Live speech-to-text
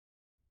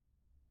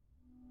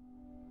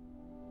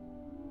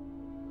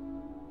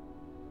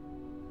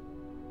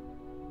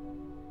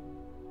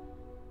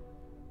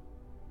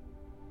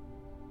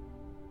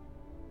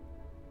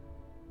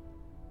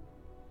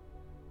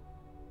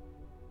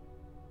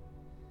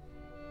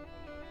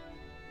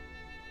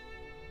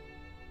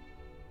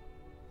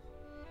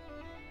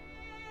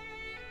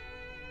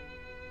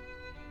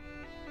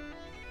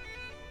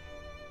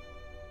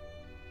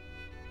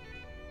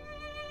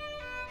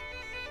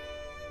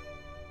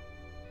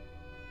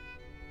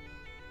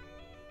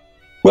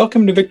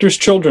Welcome to Victor's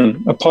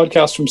Children, a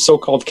podcast from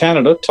so-called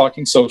Canada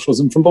talking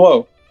socialism from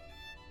below.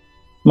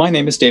 My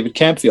name is David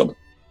Campfield.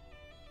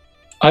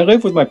 I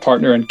live with my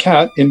partner and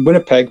cat in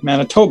Winnipeg,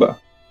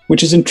 Manitoba,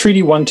 which is in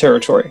Treaty 1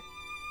 territory,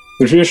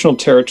 the traditional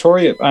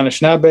territory of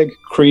Anishinaabe,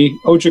 Cree,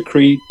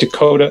 Ojibwe,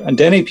 Dakota, and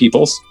Dene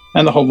peoples,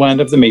 and the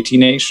homeland of the Métis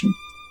Nation.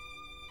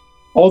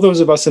 All those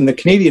of us in the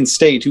Canadian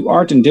state who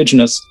aren't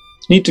Indigenous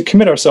need to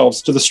commit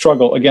ourselves to the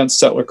struggle against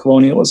settler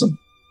colonialism.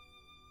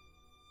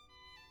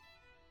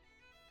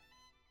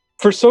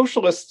 For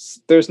socialists,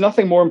 there's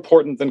nothing more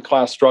important than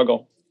class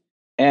struggle.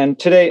 And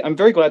today, I'm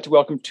very glad to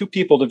welcome two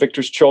people to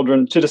Victor's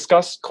Children to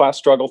discuss class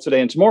struggle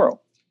today and tomorrow.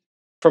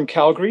 From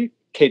Calgary,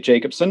 Kate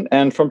Jacobson,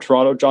 and from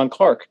Toronto, John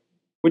Clark.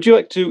 Would you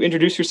like to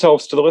introduce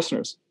yourselves to the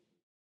listeners?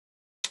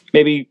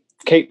 Maybe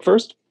Kate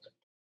first?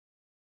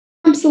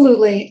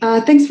 Absolutely.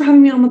 Thanks for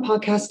having me on the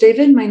podcast,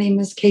 David. My name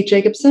is Kate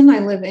Jacobson. I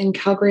live in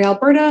Calgary,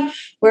 Alberta,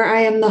 where I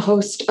am the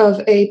host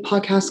of a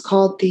podcast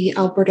called The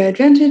Alberta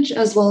Advantage,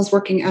 as well as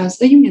working as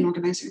a union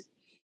organizer.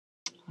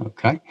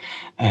 Okay.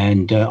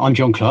 And I'm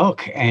John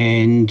Clark.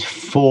 And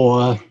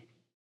for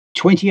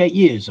 28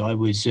 years, I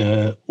was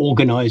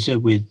organiser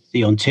with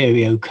the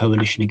Ontario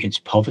Coalition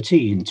Against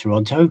Poverty in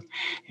Toronto,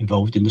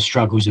 involved in the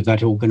struggles of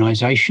that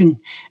organisation.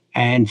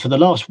 And for the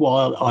last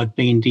while, I've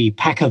been the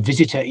Packer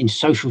Visitor in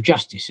Social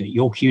Justice at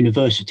York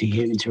University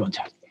here in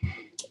Toronto.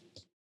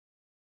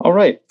 All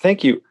right.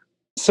 Thank you.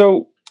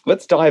 So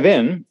let's dive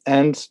in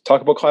and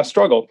talk about class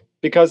struggle.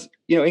 Because,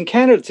 in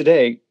Canada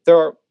today, there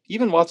are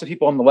even lots of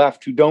people on the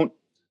left who don't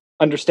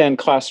understand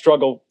class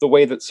struggle the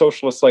way that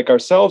socialists like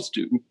ourselves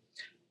do.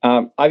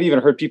 I've even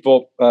heard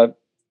people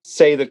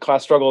say that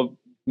class struggle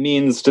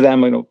means to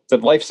them,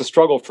 that life's a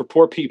struggle for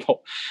poor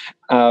people.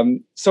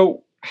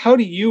 So how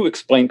do you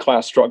explain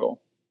class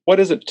struggle? What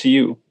is it to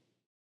you?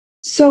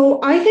 So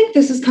I think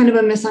this is kind of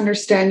a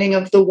misunderstanding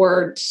of the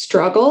word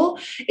struggle.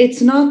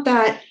 It's not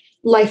that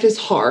life is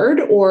hard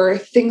or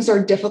things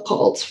are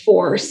difficult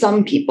for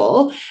some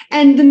people.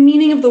 And the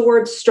meaning of the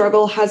word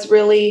struggle has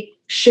really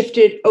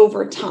shifted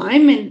over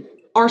time. In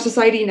our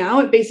society now,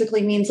 it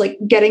basically means like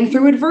getting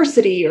through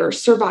adversity or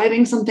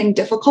surviving something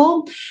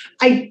difficult.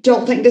 I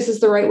don't think this is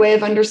the right way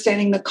of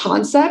understanding the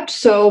concept.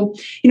 So,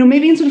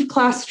 maybe instead of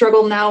class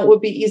struggle now, it would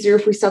be easier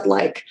if we said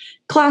like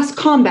class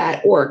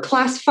combat or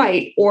class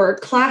fight or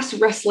class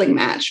wrestling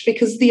match,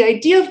 because the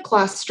idea of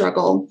class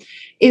struggle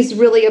is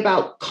really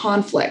about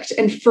conflict.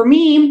 And for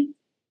me,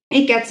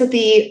 it gets at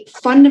the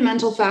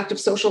fundamental fact of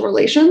social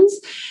relations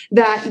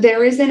that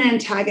there is an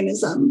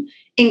antagonism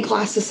in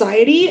class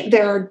society.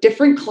 There are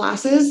different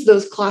classes.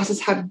 Those classes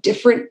have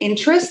different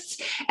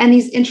interests, and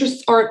these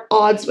interests are at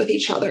odds with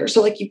each other.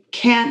 So you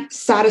can't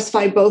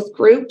satisfy both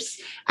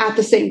groups at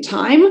the same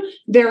time.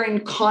 They're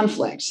in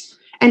conflict.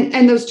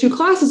 And those two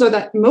classes are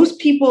that most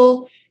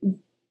people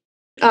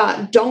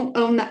don't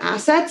own the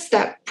assets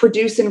that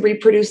produce and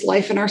reproduce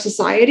life in our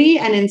society.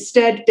 And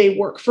instead, they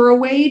work for a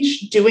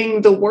wage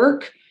doing the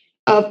work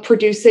of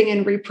producing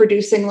and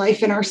reproducing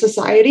life in our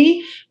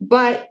society.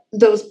 But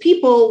those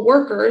people,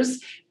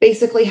 workers,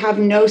 basically have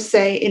no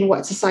say in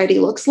what society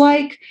looks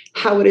like,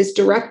 how it is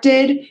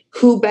directed,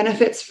 who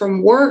benefits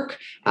from work,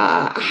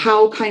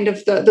 how kind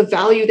of the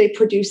value they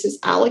produce is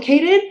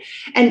allocated.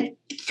 And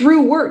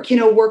through work,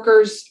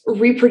 workers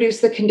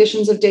reproduce the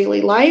conditions of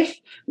daily life.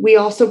 We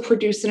also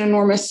produce an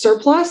enormous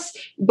surplus,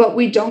 but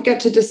we don't get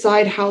to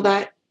decide how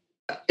that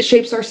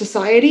shapes our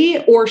society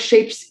or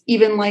shapes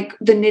even like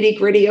the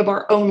nitty-gritty of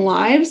our own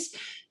lives.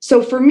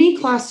 So for me,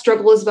 class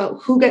struggle is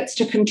about who gets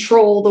to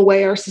control the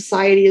way our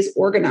society is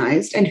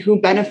organized and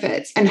who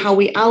benefits and how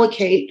we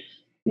allocate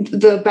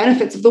the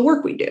benefits of the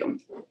work we do.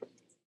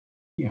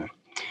 Yeah.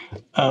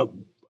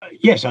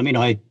 Yes,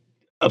 I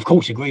of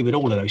course agree with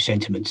all of those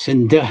sentiments,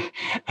 and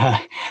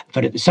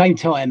but at the same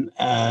time,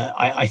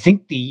 I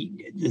think the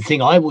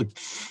thing I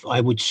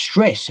would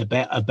stress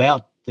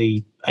about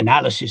the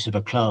analysis of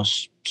a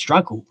class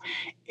struggle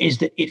is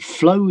that it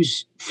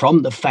flows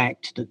from the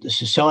fact that the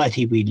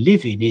society we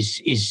live in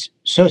is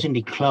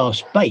certainly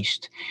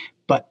class-based,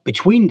 but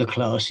between the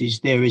classes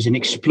there is an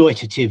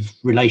exploitative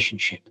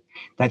relationship.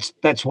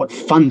 That's what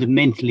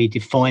fundamentally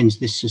defines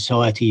this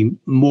society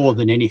more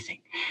than anything.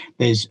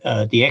 There's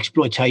the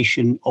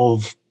exploitation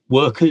of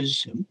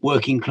workers,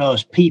 working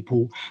class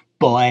people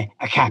by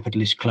a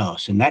capitalist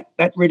class, and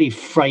that really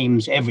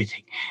frames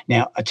everything.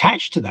 Now,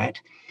 attached to that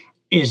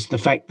is the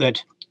fact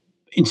that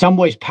in some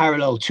ways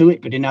parallel to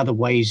it, but in other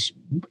ways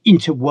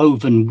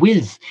interwoven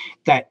with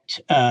that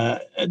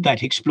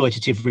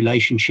exploitative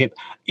relationship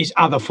is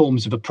other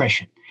forms of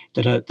oppression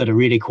that are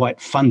really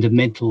quite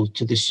fundamental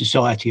to this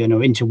society and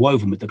are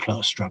interwoven with the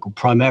class struggle,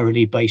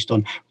 primarily based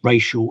on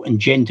racial and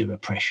gender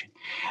oppression.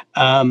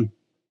 And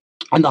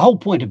the whole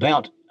point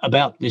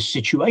about this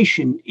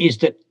situation is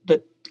that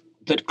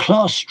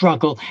class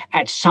struggle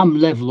at some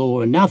level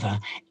or another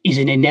is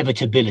an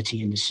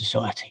inevitability in this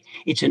society.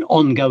 It's an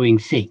ongoing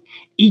thing.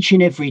 Each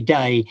and every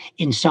day,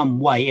 in some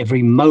way,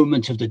 every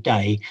moment of the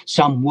day,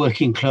 some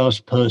working class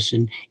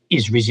person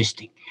is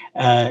resisting.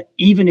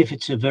 Even if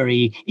it's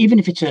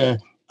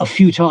a a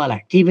futile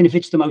act, even if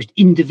it's the most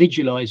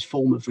individualized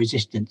form of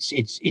resistance.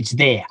 It's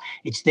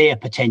there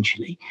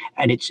potentially,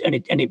 and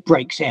it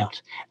breaks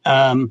out.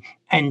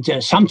 And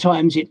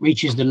sometimes it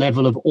reaches the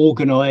level of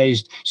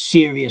organized,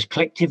 serious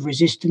collective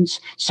resistance.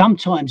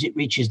 Sometimes it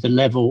reaches the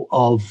level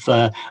of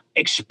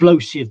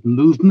explosive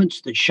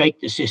movements that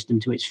shake the system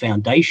to its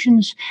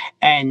foundations.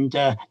 And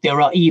there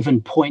are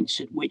even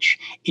points at which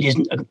it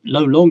isn't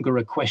no longer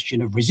a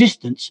question of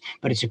resistance,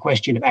 but it's a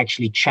question of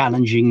actually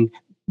challenging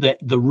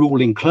the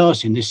ruling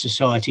class in this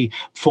society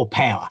for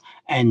power.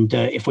 And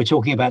if we're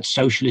talking about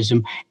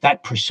socialism,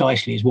 that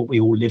precisely is what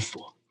we all live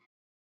for.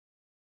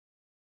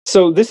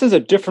 So this is a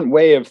different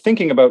way of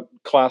thinking about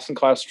class and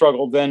class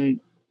struggle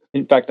than,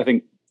 in fact, I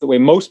think the way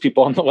most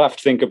people on the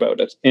left think about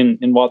it in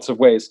lots of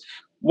ways.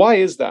 Why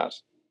is that?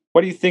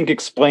 What do you think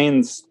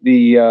explains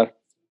the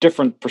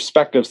different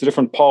perspectives, the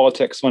different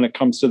politics when it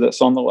comes to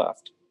this on the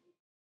left?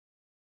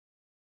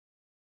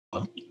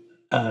 Well,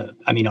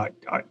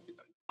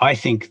 I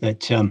think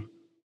that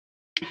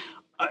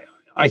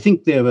I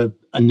think there are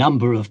a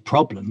number of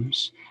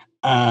problems.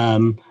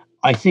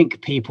 I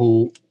think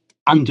people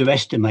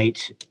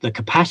underestimate the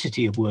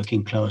capacity of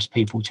working class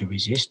people to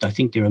resist. I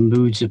think there are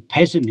moods of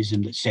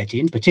pessimism that set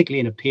in, particularly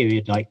in a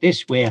period like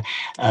this where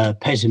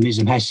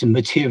pessimism has some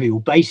material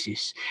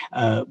basis,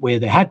 where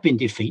there have been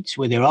defeats,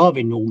 where there are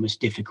enormous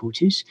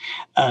difficulties.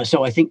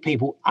 So I think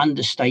people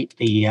understate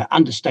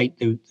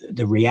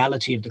the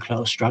reality of the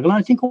class struggle. And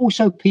I think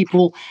also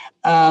people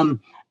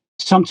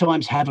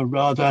sometimes have a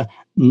rather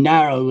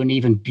narrow and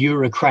even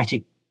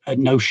bureaucratic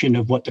notion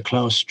of what the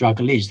class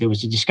struggle is. There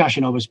was a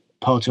discussion I was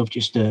part of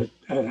just a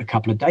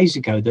couple of days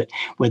ago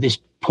where this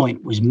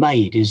point was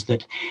made, is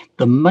that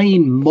the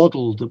main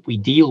model that we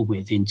deal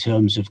with in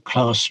terms of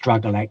class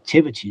struggle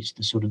activities,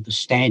 the sort of the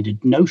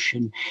standard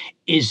notion,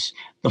 is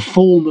the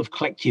form of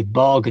collective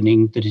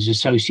bargaining that is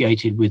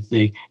associated with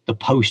the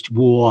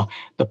post-war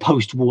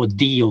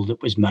deal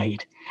that was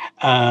made.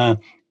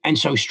 And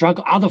so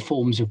other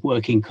forms of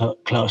working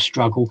class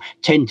struggle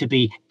tend to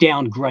be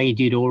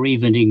downgraded or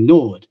even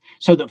ignored.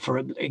 So that, for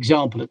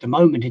example, at the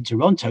moment in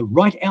Toronto,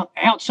 right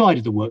outside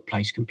of the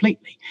workplace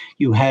completely,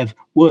 you have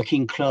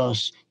working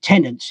class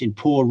tenants in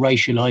poor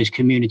racialized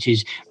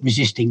communities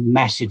resisting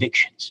mass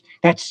evictions.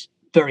 That's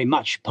very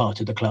much part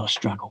of the class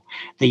struggle.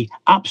 The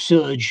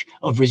upsurge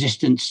of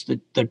resistance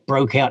that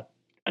broke out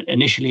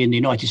initially in the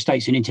United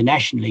States and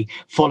internationally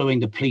following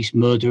the police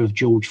murder of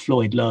George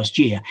Floyd last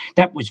year,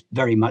 that was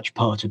very much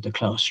part of the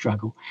class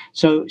struggle.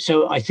 So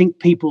I think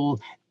people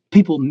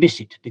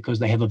miss it because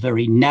they have a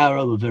very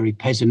narrow, a very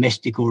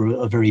pessimistic, or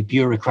a very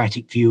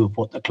bureaucratic view of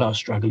what the class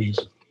struggle is.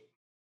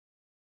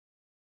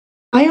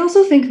 I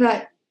also think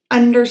that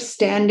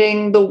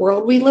understanding the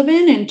world we live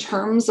in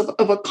terms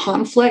of a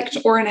conflict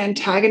or an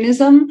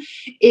antagonism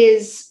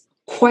is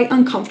quite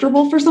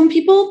uncomfortable for some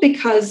people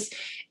because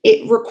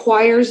it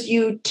requires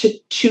you to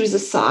choose a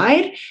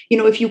side. You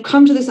know, if you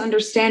come to this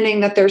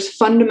understanding that there's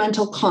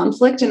fundamental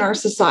conflict in our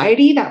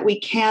society, that we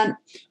can't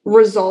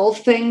resolve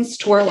things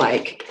to where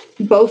like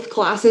both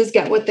classes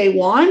get what they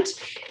want,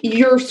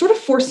 you're sort of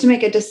forced to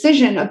make a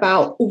decision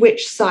about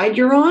which side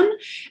you're on.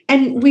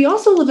 And we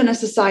also live in a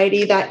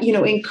society that, you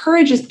know,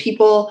 encourages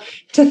people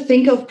to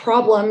think of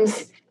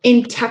problems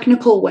in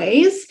technical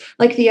ways,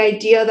 like the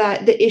idea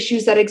that the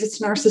issues that exist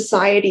in our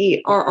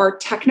society are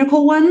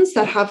technical ones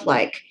that have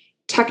like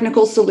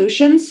technical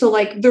solutions. So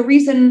like the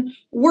reason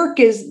work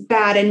is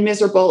bad and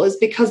miserable is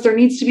because there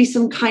needs to be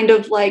some kind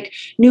of like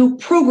new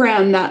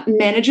program that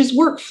manages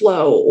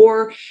workflow,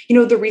 or, you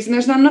know, the reason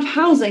there's not enough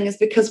housing is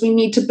because we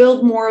need to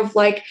build more of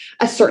like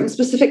a certain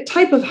specific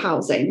type of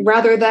housing,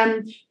 rather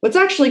than what's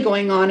actually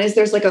going on is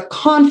there's like a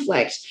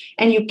conflict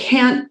and you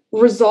can't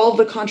resolve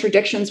the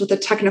contradictions with a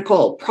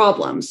technical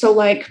problem. So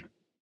like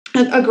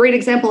a great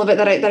example of it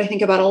that I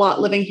think about a lot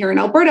living here in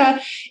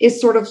Alberta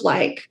is sort of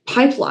like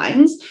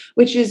pipelines,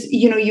 which is,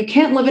 you know, you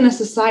can't live in a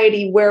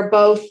society where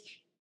both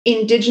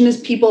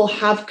Indigenous people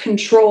have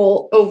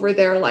control over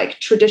their like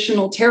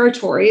traditional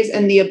territories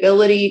and the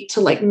ability to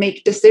like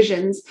make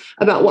decisions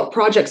about what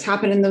projects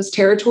happen in those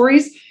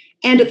territories,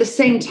 and at the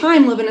same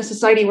time live in a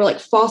society where like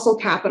fossil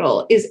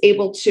capital is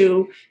able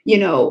to, you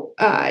know,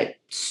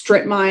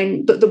 strip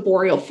mine the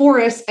boreal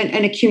forests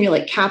and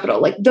accumulate capital.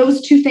 Like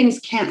those two things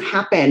can't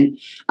happen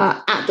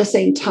at the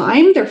same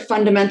time. They're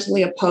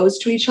fundamentally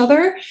opposed to each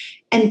other.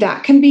 And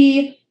that can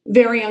be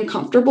very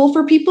uncomfortable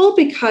for people,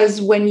 because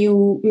when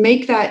you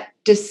make that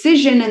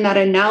decision and that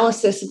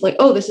analysis of like,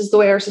 oh, this is the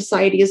way our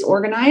society is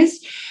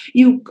organized,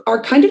 you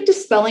are kind of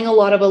dispelling a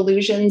lot of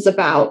illusions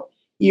about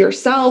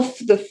yourself,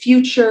 the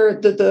future,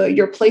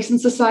 your place in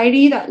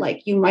society that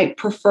like you might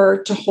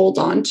prefer to hold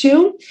on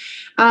to.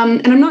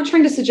 And I'm not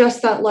trying to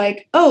suggest that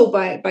like, oh,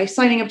 by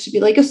signing up to be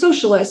like a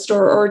socialist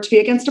or to be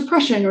against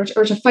oppression or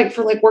to fight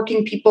for like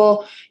working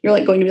people, you're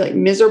like going to be like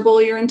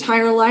miserable your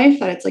entire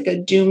life, that it's like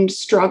a doomed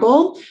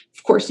struggle.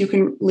 Of course, you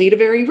can lead a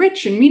very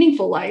rich and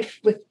meaningful life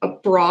with a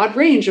broad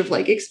range of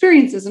like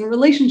experiences and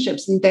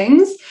relationships and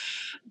things.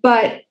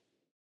 But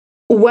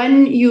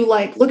when you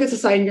like look at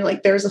society and you're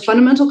like, there's a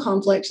fundamental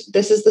conflict,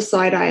 this is the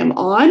side I am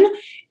on,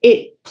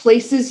 it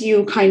places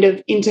you kind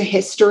of into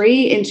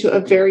history, into a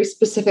very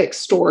specific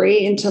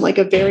story, into like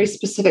a very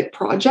specific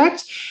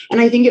project.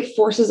 And I think it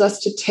forces us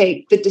to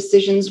take the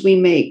decisions we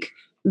make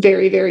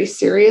very, very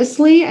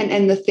seriously,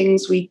 and the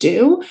things we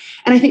do.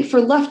 And I think for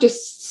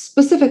leftists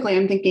specifically,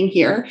 I'm thinking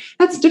here,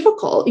 that's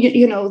difficult.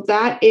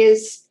 That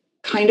is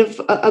kind of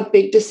a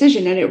big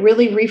decision, and it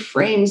really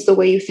reframes the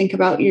way you think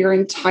about your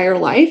entire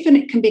life, and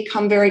it can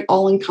become very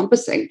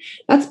all-encompassing.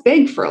 That's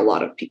big for a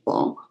lot of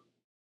people.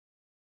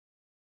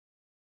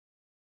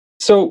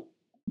 So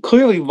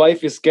clearly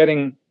life is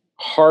getting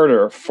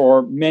harder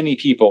for many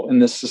people in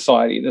this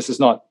society. This is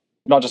not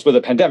just with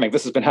a pandemic.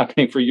 This has been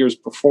happening for years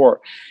before.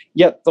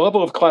 Yet the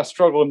level of class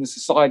struggle in the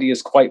society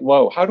is quite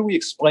low. How do we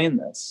explain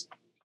this?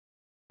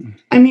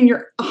 I mean,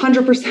 you're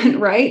 100%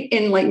 right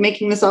in like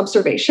making this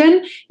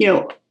observation.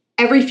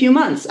 Every few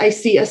months, I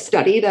see a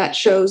study that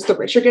shows the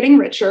rich are getting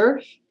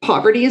richer,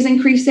 poverty is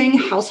increasing,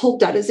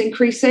 household debt is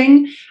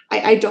increasing.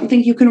 I don't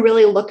think you can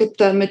really look at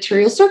the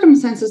material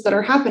circumstances that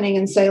are happening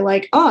and say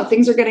like, oh,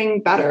 things are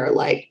getting better.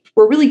 Like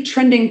we're really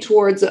trending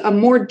towards a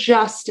more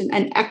just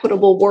and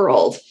equitable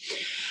world.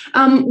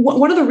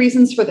 One of the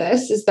reasons for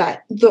this is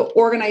that the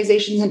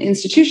organizations and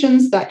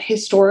institutions that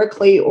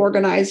historically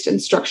organized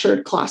and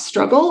structured class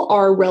struggle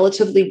are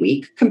relatively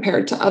weak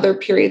compared to other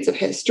periods of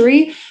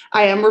history.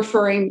 I am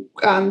referring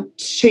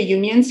to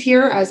unions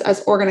here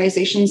as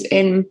organizations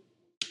in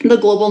the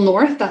global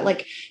north that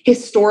like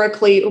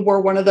historically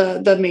were one of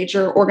the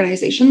major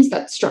organizations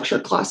that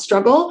structured class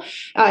struggle.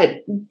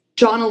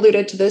 John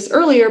alluded to this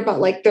earlier, but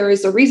like there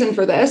is a reason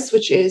for this,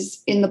 which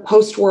is in the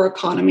post-war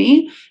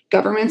economy,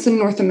 governments in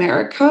North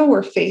America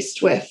were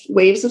faced with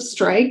waves of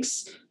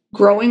strikes,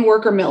 growing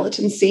worker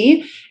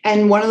militancy.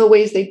 And one of the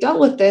ways they dealt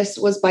with this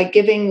was by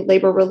giving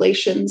labor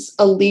relations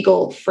a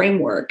legal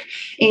framework.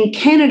 In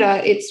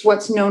Canada, it's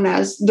what's known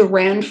as the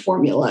RAND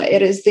formula.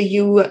 It is the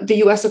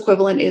US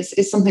equivalent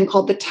is something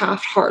called the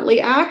Taft-Hartley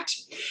Act.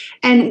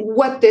 And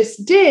what this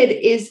did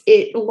is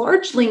it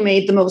largely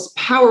made the most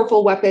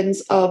powerful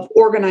weapons of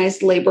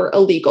organized labor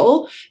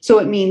illegal. So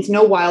it means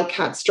no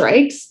wildcat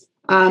strikes,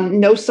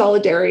 no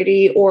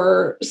solidarity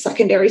or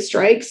secondary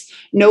strikes,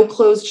 no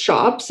closed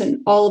shops.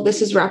 And all of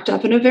this is wrapped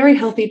up in a very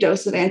healthy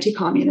dose of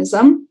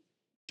anti-communism.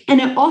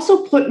 And it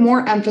also put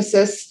more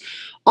emphasis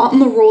on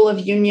the role of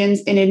unions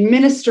in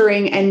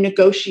administering and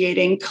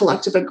negotiating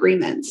collective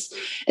agreements.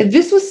 And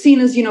this was seen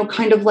as,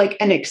 kind of like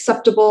an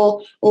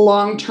acceptable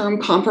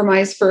long-term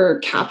compromise for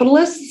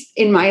capitalists.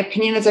 In my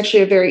opinion, it's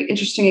actually a very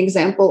interesting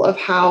example of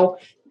how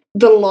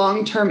the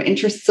long-term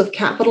interests of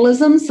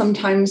capitalism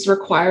sometimes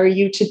require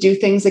you to do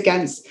things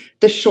against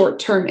the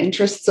short-term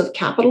interests of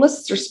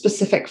capitalists or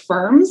specific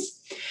firms.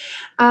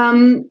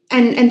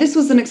 And this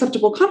was an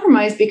acceptable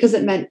compromise because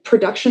it meant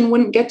production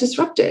wouldn't get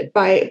disrupted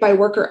by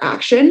worker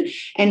action,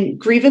 and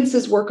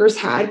grievances workers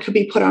had could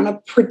be put on a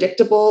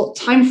predictable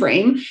time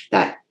frame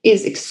that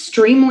is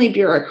extremely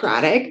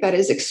bureaucratic, that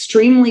is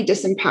extremely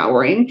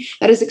disempowering,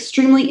 that is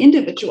extremely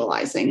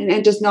individualizing,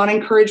 and does not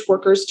encourage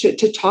workers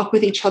to talk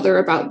with each other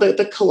about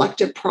the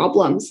collective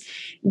problems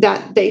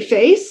that they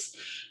face.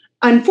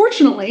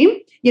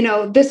 Unfortunately,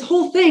 this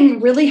whole thing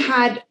really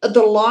had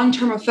the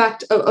long-term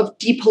effect of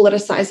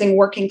depoliticizing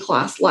working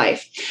class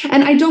life.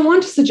 And I don't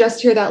want to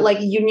suggest here that like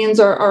unions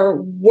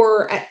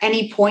were at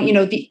any point,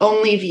 the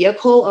only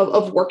vehicle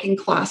of working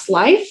class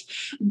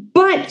life,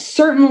 but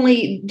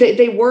certainly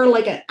they were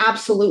like an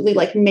absolutely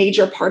like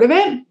major part of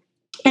it.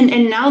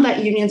 And now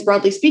that unions,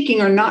 broadly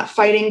speaking, are not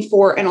fighting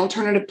for an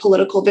alternative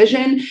political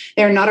vision,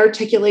 they're not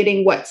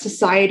articulating what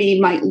society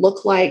might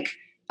look like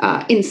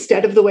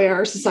instead of the way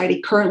our society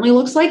currently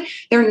looks like,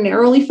 they're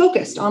narrowly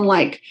focused on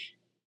like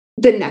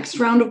the next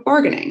round of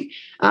bargaining.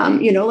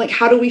 Like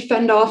how do we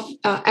fend off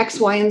X,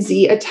 Y, and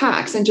Z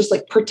attacks and just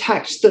like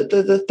protect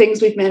the things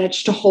we've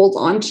managed to hold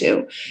on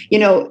to?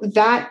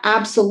 That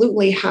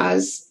absolutely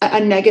has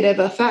a negative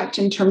effect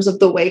in terms of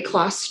the way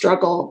class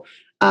struggle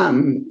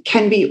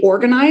can be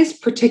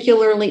organized,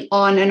 particularly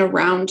on and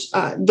around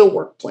the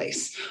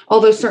workplace.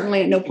 Although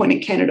certainly at no point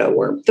in Canada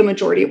were the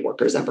majority of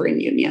workers ever in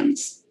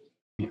unions.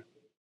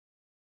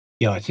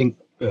 Yeah, I think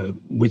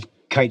with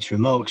Kate's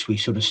remarks, we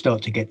sort of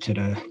start to get to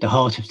the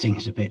heart of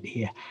things a bit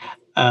here.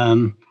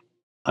 I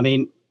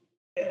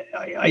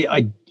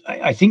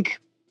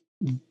think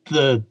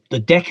the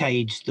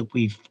decades that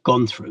we've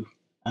gone through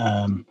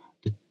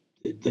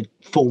that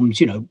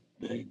forms,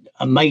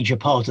 a major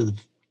part of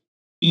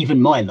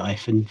even my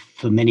life, and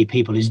for many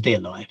people is their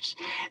lives,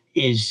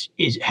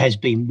 has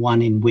been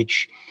one in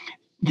which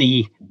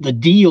the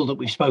deal that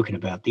we've spoken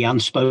about, the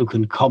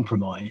unspoken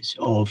compromise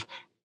of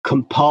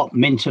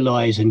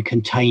compartmentalized and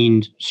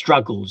contained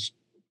struggles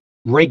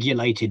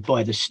regulated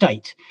by the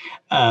state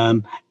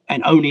and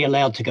only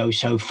allowed to go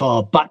so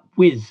far, but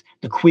with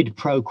the quid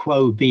pro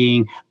quo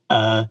being,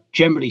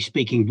 generally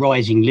speaking,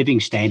 rising living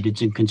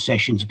standards and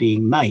concessions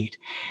being made.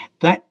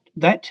 That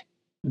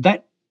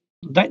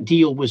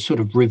deal was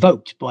sort of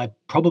revoked by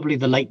probably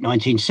the late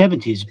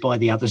 1970s by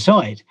the other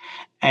side,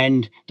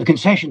 and the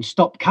concessions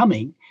stopped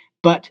coming,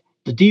 but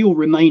the deal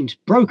remained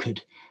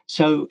brokered.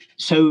 So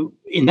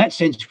in that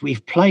sense,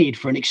 we've played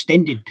for an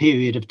extended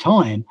period of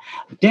time,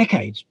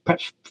 decades,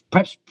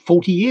 perhaps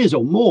 40 years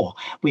or more.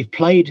 We've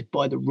played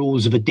by the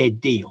rules of a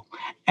dead deal,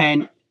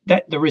 and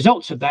that the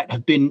results of that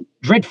have been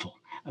dreadful.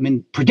 I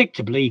mean,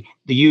 predictably,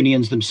 the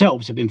unions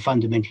themselves have been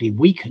fundamentally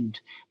weakened,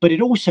 but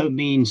it also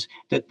means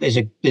that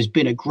there's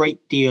been a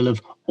great deal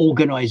of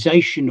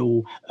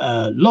organizational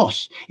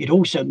loss. It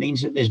also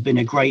means that there's been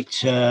a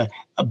great a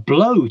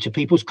blow to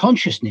people's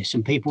consciousness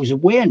and people's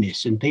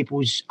awareness and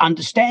people's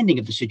understanding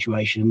of the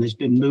situation. And there's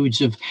been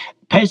moods of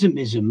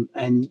pessimism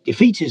and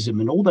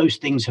defeatism, and all those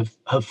things have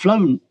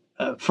flown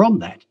from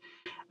that.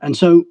 And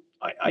so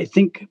I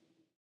think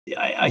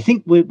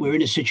we're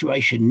in a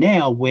situation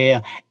now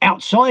where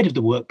outside of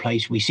the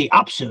workplace we see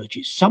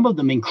upsurges, some of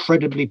them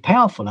incredibly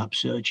powerful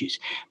upsurges,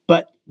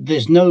 but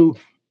there's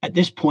at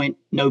this point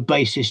no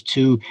basis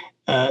to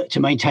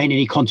maintain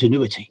any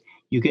continuity.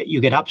 You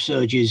get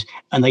upsurges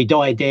and they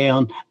die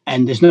down,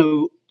 and there's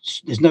no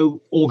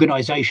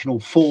organizational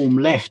form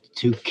left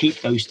to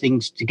keep those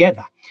things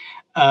together.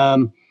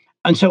 And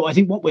so I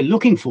think what we're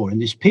looking for in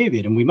this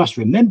period, and we must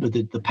remember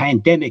that the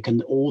pandemic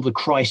and all the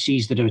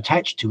crises that are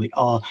attached to it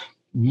are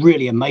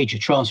really a major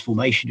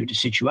transformation of the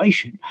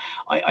situation.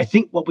 I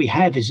think what we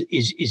have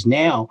is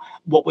now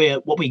what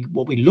we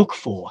look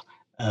for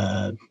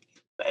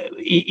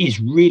is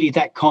really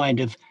that kind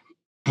of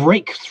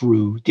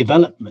breakthrough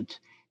development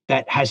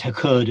that has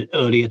occurred at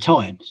earlier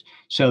times.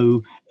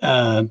 So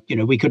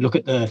we could look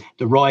at the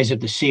rise of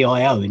the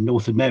CIO in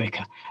North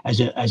America as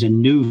a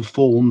new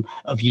form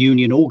of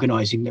union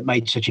organizing that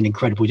made such an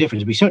incredible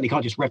difference. We certainly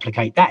can't just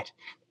replicate that,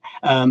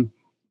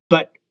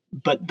 but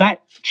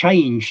that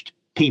changed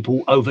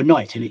people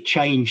overnight, and it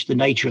changed the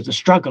nature of the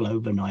struggle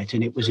overnight,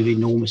 and it was of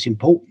enormous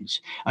importance.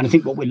 And I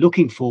think what we're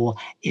looking for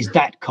is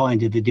that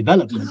kind of a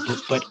development,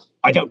 but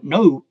I don't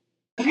know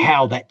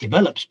how that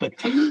develops. But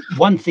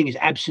one thing is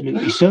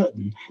absolutely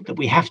certain, that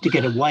we have to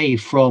get away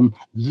from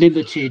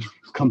limited,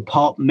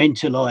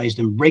 compartmentalized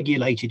and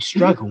regulated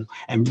struggle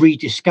and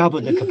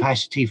rediscover the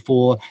capacity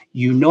for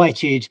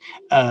united,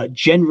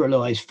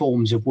 generalized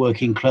forms of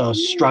working class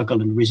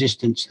struggle and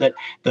resistance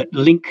that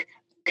link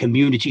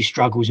community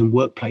struggles and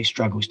workplace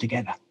struggles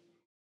together.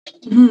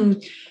 Mm-hmm.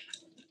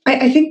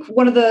 I think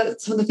some of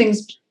the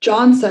things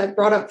John said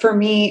brought up for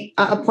me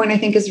a point I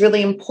think is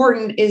really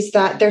important, is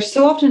that there's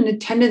so often a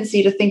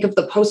tendency to think of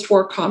the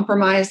post-war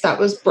compromise that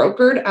was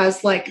brokered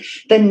as like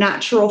the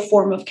natural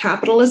form of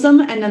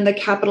capitalism, and then the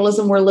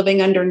capitalism we're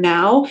living under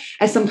now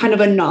as some kind of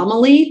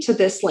anomaly to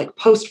this like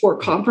post-war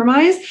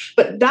compromise.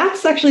 But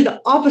that's actually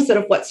the opposite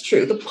of what's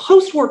true. The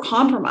post-war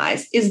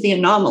compromise is the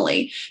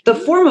anomaly. The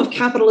form of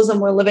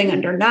capitalism we're living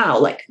under now,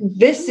 like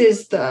this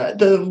is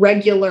the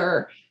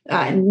regular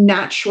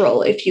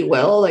natural, if you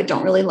will, I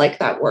don't really like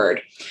that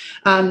word,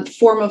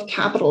 form of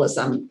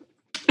capitalism.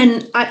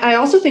 And I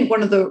also think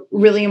one of the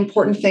really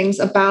important things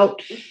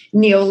about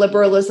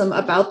neoliberalism,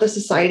 about the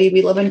society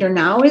we live under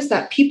now, is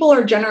that people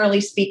are generally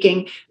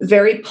speaking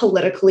very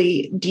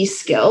politically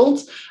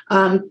de-skilled,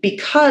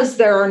 because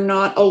there are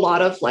not a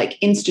lot of like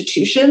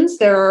institutions.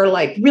 There are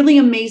like really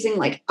amazing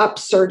like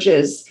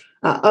upsurges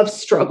of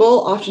struggle,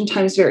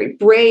 oftentimes very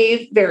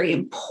brave, very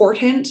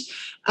important,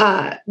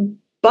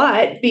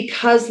 but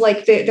because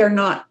like they're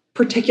not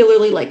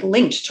particularly like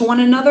linked to one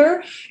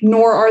another,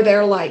 nor are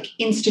there like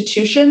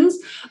institutions,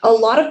 a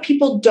lot of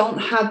people don't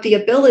have the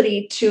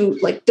ability to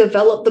like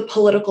develop the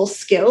political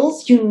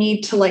skills you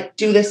need to like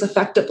do this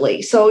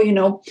effectively.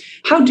 So,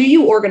 how do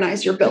you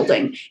organize your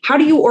building? How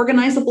do you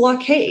organize a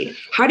blockade?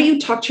 How do you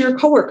talk to your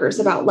coworkers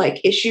about like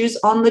issues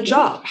on the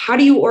job? How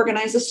do you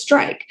organize a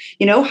strike?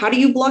 How do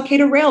you blockade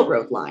a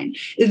railroad line?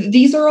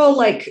 These are all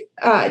like,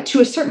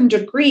 to a certain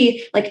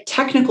degree, like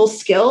technical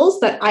skills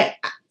that I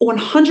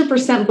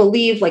 100%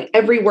 believe like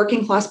every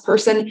working class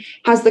person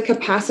has the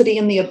capacity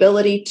and the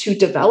ability to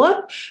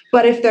develop.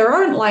 But if there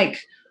aren't like,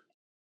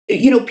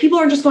 people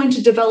aren't just going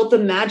to develop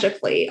them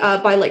magically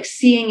by like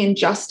seeing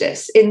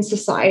injustice in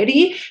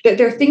society. That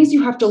there are things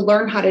you have to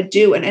learn how to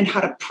do and how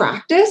to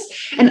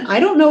practice. And I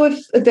don't know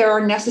if there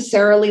are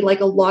necessarily like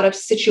a lot of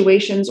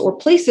situations or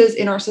places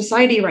in our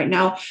society right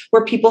now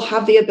where people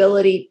have the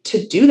ability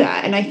to do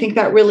that. And I think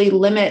that really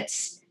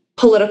limits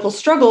political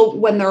struggle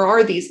when there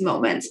are these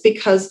moments,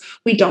 because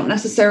we don't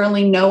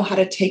necessarily know how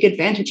to take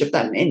advantage of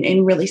them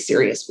in really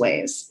serious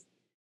ways.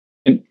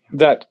 And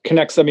that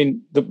connects,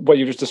 what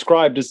you just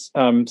described is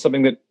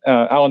something that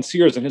Alan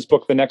Sears in his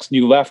book, The Next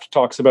New Left,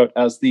 talks about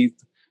as the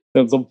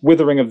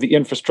withering of the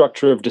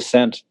infrastructure of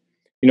dissent.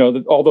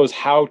 All those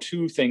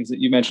how-to things that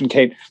you mentioned,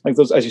 Kate, like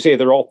those, as you say,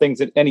 they're all things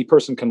that any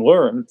person can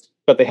learn,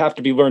 but they have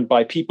to be learned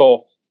by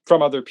people,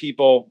 from other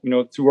people,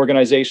 through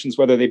organizations,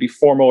 whether they be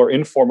formal or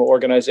informal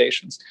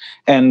organizations.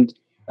 And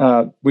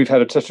we've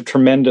had such a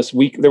tremendous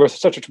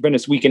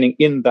weakening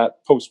in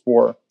that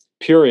post-war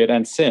period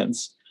and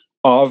since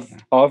of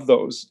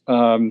those,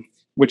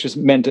 which has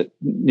meant that,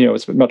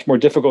 it's been much more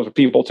difficult for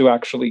people to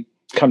actually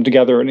come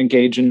together and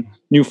engage in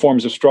new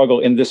forms of struggle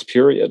in this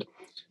period.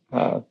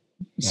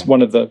 It's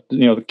one of the,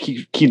 the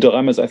key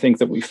dilemmas I think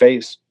that we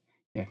face.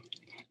 Yeah.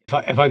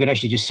 if I could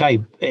actually just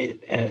say,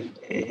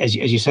 as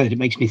you said, it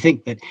makes me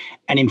think that,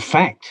 and in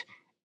fact,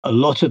 a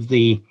lot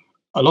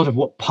of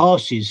what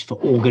passes for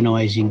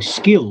organizing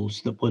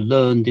skills that were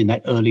learned in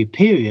that early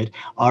period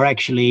are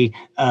actually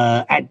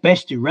at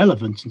best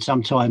irrelevant and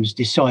sometimes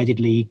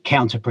decidedly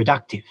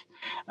counterproductive.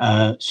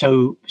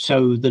 So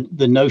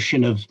the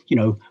notion of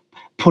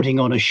putting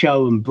on a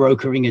show and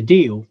brokering a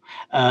deal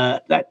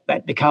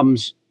that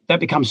becomes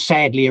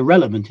sadly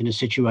irrelevant in a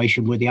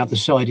situation where the other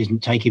side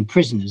isn't taking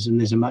prisoners and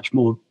there's a much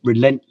more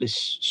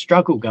relentless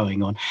struggle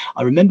going on.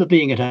 I remember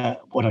being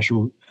at what I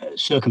shall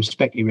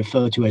circumspectly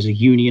refer to as a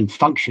union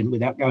function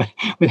without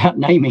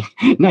naming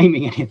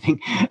anything.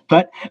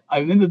 But I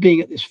remember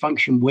being at this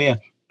function where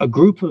a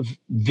group of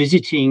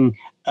visiting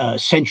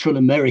Central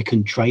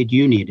American trade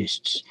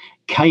unionists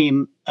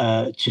came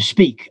to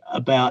speak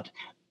about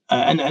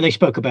and they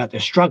spoke about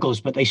their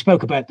struggles, but they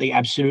spoke about the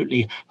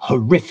absolutely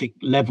horrific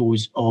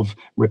levels of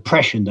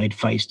repression they'd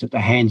faced at the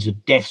hands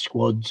of death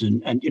squads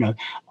and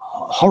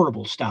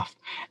horrible stuff.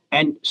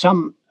 And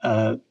some,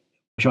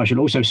 which I should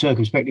also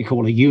circumspectly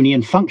call a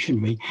union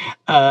functionary,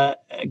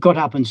 got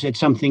up and said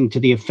something to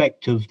the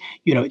effect of,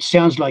 it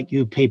sounds like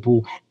you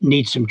people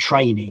need some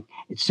training.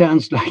 It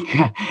sounds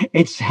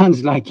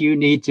like you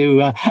need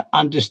to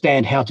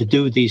understand how to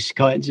do these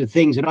kinds of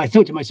things. And I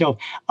thought to myself,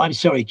 I'm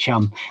sorry,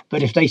 chum,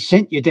 but if they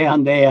sent you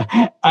down there,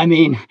 I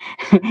mean,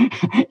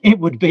 it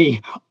would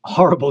be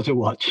horrible to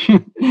watch.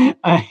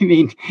 I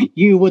mean,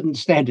 you wouldn't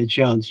stand a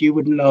chance. You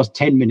wouldn't last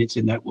 10 minutes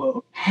in that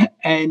world.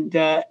 And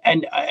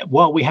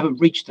while we haven't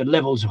reached the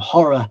levels of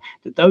horror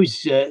that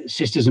those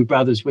sisters and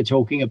brothers were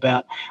talking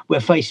about, we're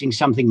facing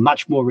something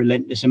much more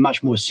relentless and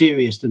much more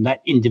serious than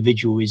that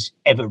individual is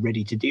ever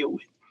ready to deal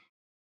with.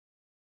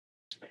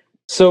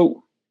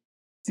 So,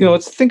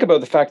 let's think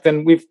about the fact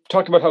then we've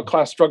talked about how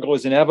class struggle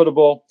is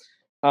inevitable.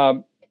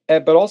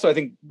 But also I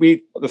think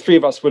the three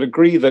of us would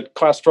agree that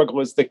class struggle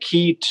is the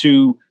key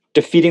to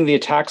defeating the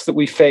attacks that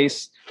we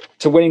face,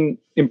 to winning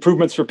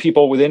improvements for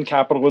people within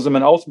capitalism,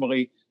 and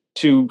ultimately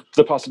to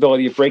the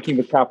possibility of breaking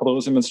with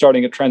capitalism and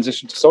starting a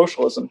transition to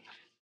socialism.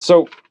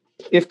 So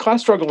if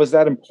class struggle is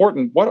that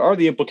important, what are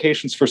the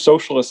implications for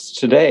socialists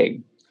today?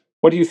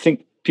 What do you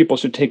think people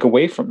should take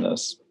away from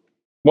this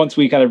once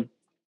we kind of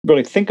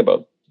really think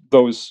about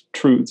those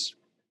truths?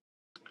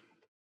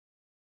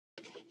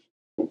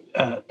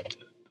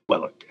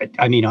 Well,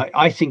 I mean,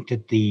 I think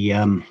that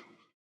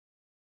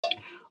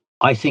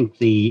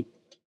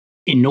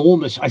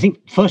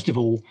first of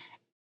all,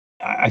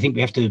 I think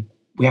we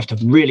have to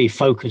really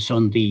focus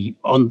on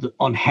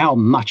how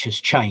much has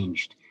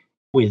changed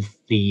with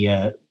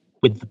the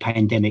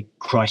pandemic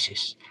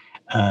crisis.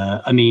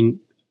 I mean,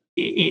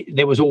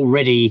 there was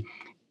already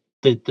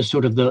the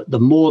sort of the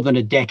more than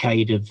a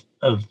decade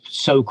of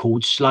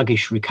so-called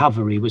sluggish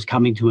recovery was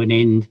coming to an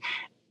end.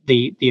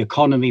 The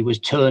economy was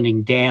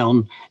turning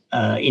down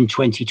in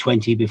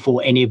 2020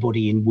 before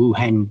anybody in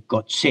Wuhan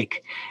got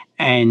sick,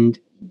 and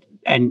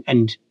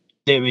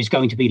there is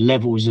going to be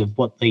levels of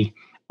what the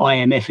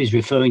IMF is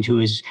referring to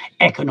as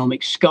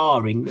economic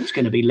scarring that's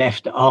going to be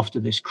left after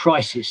this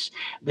crisis.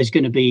 There's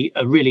going to be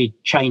a really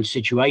changed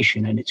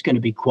situation, and it's going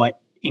to be quite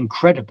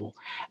incredible.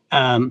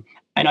 And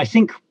I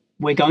think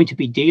we're going to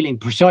be dealing,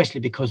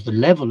 precisely because the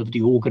level of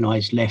the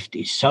organized left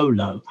is so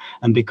low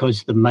and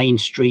because the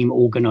mainstream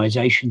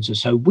organizations are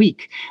so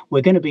weak,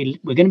 we're going to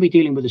be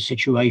dealing with a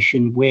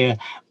situation where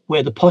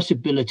the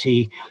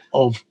possibility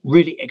of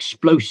really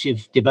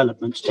explosive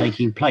developments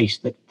taking place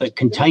that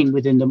contain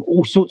within them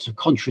all sorts of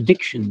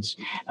contradictions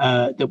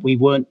that we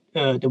weren't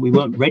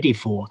ready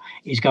for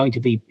is going to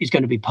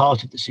be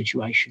part of the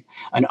situation.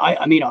 And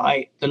I mean,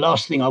 the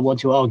last thing I want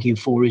to argue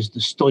for is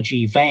the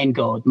stodgy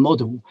vanguard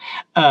model.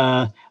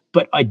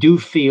 But I do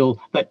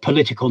feel that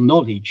political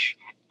knowledge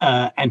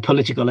and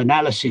political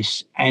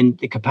analysis and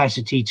the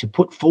capacity to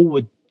put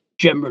forward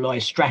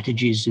generalized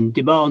strategies and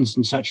demands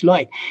and such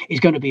like is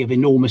going to be of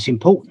enormous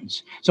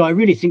importance. So I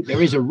really think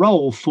there is a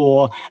role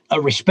for a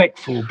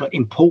respectful but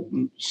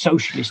important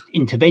socialist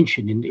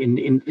intervention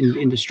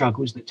in the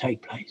struggles that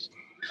take place.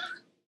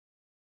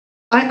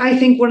 I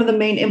think one of the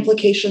main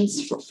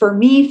implications for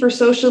me, for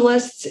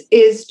socialists,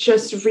 is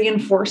just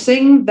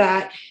reinforcing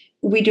that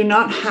we do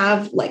not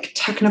have like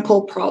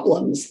technical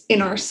problems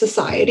in our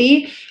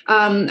society.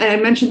 And I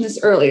mentioned this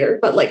earlier,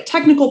 but like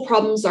technical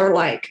problems are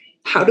like,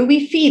 how do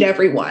we feed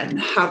everyone?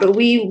 How do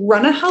we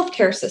run a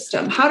healthcare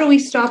system? How do we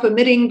stop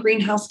emitting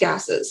greenhouse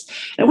gases?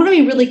 And I want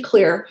to be really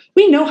clear.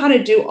 We know how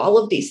to do all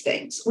of these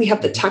things. We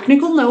have the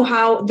technical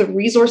know-how, the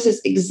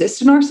resources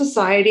exist in our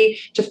society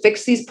to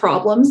fix these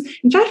problems.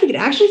 In fact, we could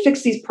actually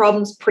fix these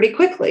problems pretty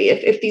quickly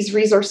if these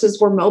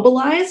resources were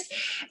mobilized.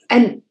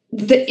 And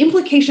the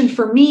implication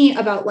for me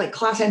about like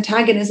class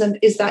antagonism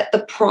is that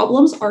the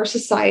problems our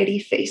society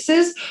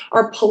faces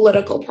are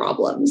political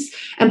problems.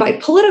 And by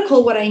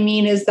political, what I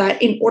mean is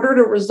that in order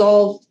to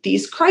resolve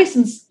these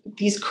crises,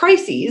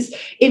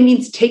 it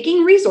means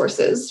taking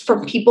resources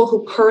from people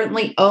who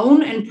currently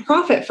own and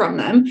profit from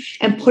them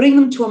and putting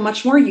them to a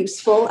much more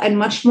useful and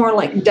much more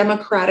like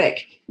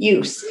democratic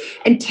use.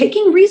 And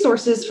taking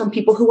resources from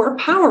people who are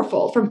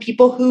powerful, from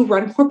people who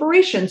run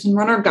corporations and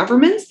run our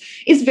governments,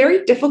 is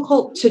very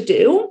difficult to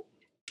do.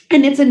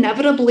 And it's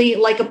inevitably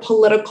like a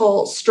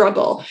political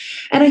struggle.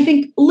 And I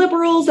think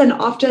liberals and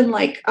often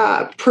like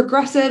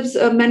progressives,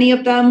 many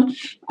of them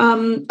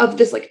of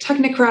this like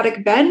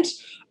technocratic bent,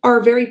 are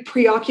very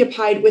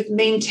preoccupied with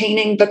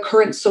maintaining the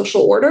current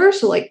social order,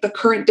 so like the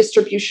current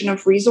distribution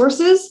of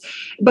resources,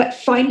 but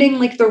finding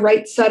like the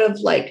right set of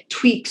like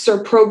tweaks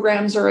or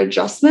programs or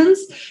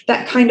adjustments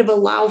that kind of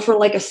allow for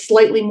like a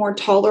slightly more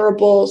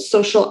tolerable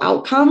social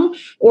outcome,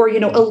 or, you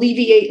know,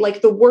 alleviate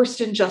like the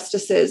worst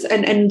injustices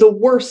and the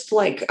worst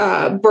like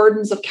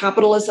burdens of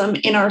capitalism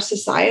in our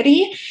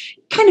society,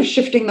 kind of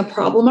shifting the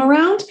problem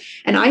around.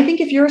 And I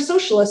think if you're a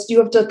socialist, you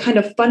have to kind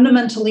of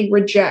fundamentally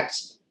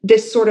reject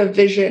this sort of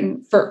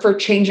vision for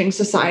changing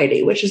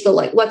society, which is the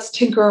like, let's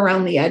tinker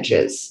around the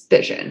edges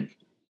vision.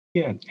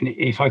 Yeah, and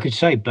if I could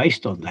say,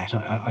 based on that,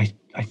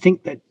 I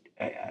think that,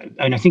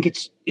 and I think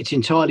it's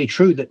entirely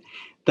true that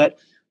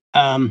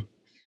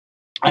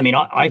I mean,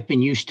 I've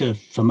been used to,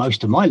 for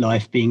most of my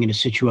life, being in a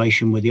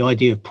situation where the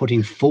idea of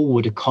putting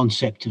forward a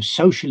concept of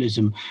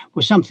socialism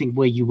was something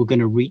where you were going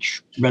to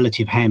reach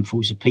relative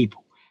handfuls of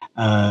people.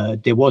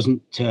 There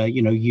wasn't,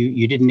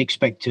 you didn't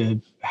expect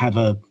to have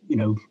a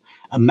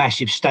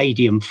massive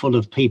stadium full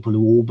of people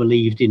who all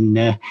believed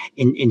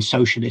in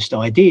socialist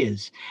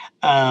ideas.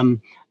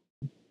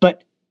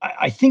 But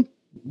I think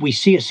we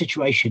see a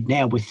situation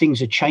now where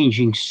things are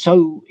changing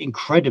so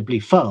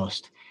incredibly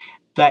fast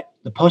that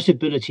the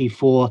possibility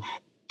for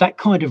that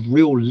kind of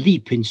real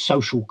leap in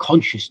social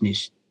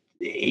consciousness,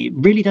 it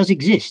really does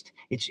exist.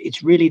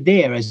 It's really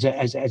there as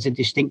a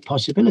distinct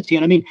possibility.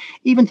 And I mean,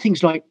 even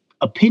things like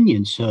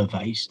opinion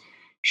surveys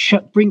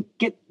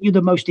get you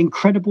the most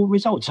incredible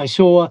results. I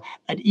saw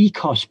an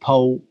ECOS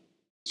poll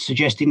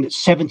suggesting that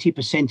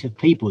 70% of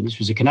people, this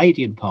was a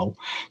Canadian poll,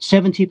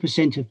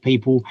 70% of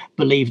people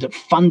believe that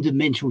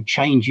fundamental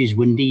changes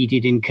were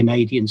needed in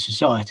Canadian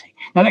society.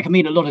 Now, that can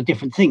mean a lot of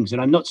different things,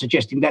 and I'm not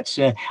suggesting that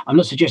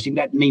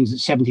means that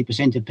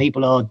 70% of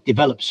people are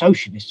developed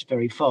socialists.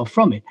 Very far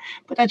from it.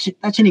 But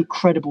that's an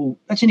incredible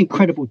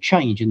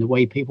change in the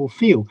way people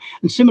feel.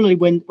 And similarly,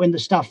 when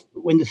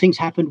the things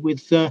happened when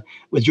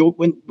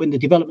the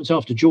developments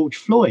after George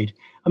Floyd,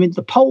 I mean,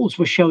 the polls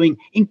were showing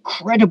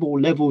incredible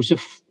levels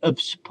of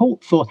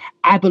support for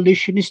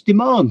abolitionist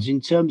demands in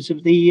terms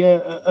of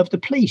the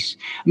police.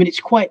 I mean,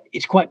 it's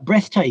quite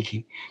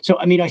breathtaking. So,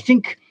 I mean, I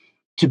think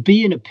to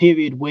be in a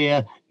period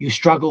where you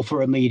struggle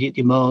for immediate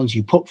demands,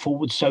 you put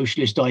forward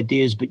socialist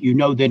ideas, but you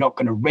know they're not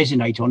going to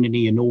resonate on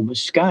any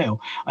enormous scale.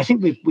 I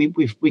think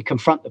we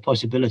confront the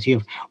possibility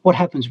of what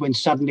happens when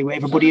suddenly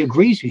everybody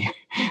agrees with you.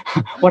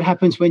 What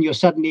happens when you're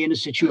suddenly in a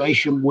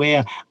situation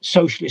where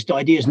socialist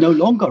ideas no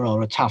longer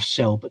are a tough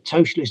sell, but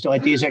socialist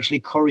ideas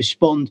actually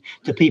correspond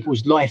to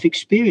people's life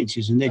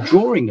experiences and they're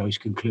drawing those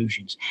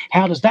conclusions?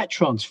 How does that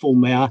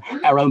transform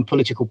our own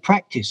political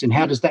practice? And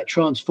how does that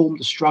transform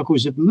the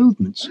struggles of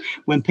movements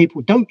when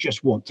people don't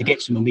just want to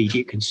get some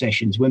immediate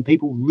concessions, when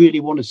people really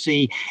want to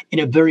see in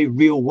a very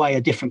real way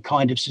a different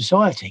kind of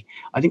society?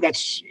 I think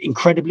that's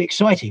incredibly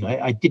exciting.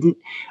 I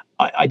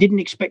didn't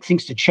expect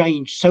things to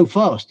change so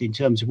fast in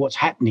terms of what's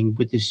happening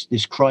with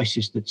this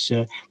crisis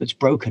that's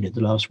broken in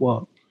the last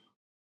while.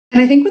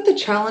 And I think what the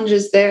challenge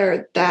is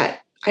there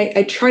that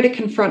I try to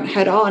confront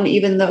head on,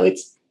 even though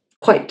it's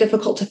quite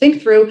difficult to think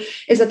through,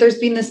 is that there's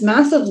been this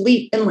massive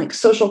leap in like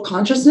social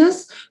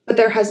consciousness, but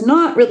there has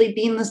not really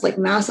been this like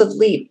massive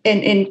leap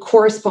in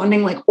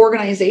corresponding like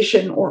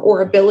organization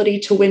or ability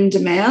to win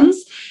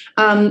demands.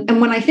 And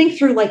when I think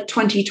through like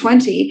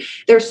 2020,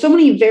 there's so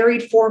many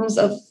varied forms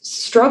of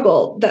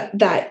struggle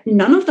that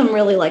none of them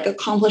really like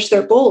accomplish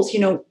their goals. You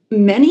know,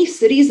 many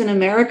cities in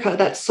America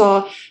that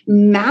saw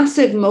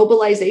massive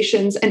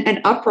mobilizations and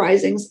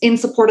uprisings in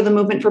support of the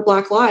movement for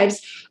Black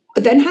lives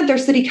then had their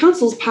city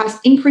councils pass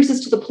increases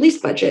to the police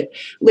budget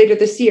later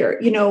this year.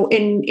 You know,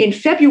 in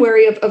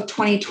February of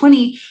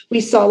 2020,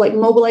 we saw like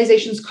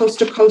mobilizations coast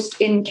to coast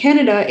in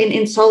Canada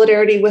in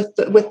solidarity with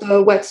the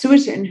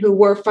Wet'suwet'en, who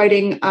were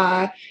fighting,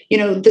 the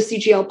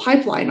CGL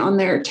pipeline on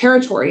their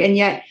territory. And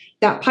yet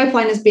that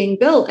pipeline is being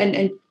built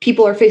and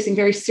people are facing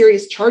very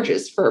serious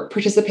charges for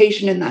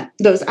participation in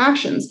those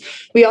actions.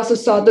 We also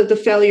saw the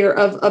failure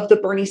of the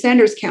Bernie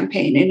Sanders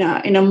campaign in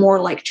a more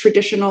like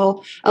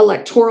traditional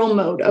electoral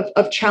mode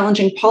of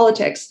challenging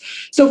politics.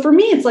 So for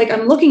me, it's like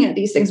I'm looking at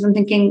these things and I'm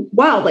thinking,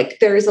 wow, like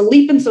there is a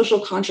leap in social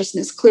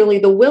consciousness. Clearly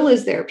the will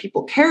is there.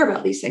 People care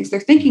about these things. They're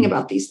thinking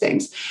about these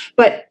things.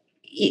 But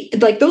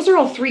like those are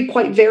all three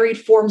quite varied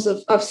forms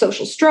of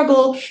social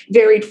struggle,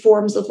 varied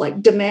forms of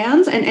like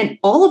demands, and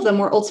all of them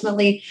were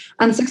ultimately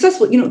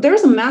unsuccessful. You know, there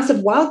was a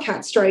massive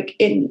wildcat strike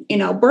in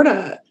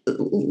Alberta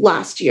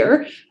last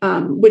year,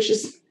 which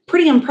is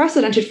pretty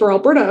unprecedented for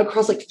Alberta,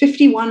 across like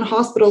 51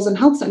 hospitals and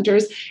health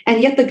centers,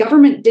 and yet the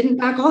government didn't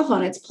back off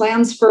on its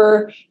plans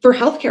for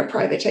healthcare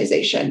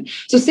privatization.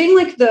 So seeing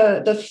like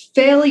the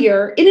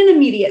failure in an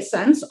immediate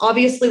sense,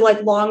 obviously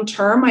like long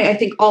term, I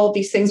think all of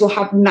these things will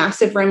have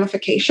massive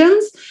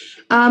ramifications.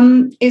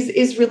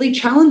 is really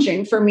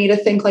challenging for me to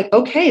think like,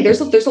 okay, there's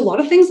a lot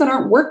of things that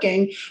aren't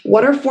working.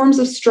 What are forms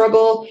of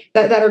struggle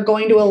that are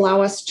going to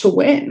allow us to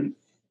win?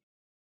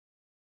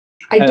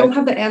 I don't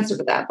have the answer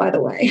to that, by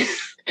the way.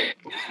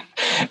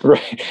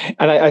 Right.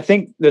 And I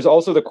think there's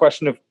also the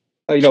question of,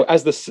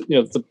 as this,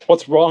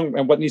 what's wrong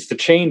and what needs to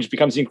change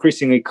becomes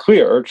increasingly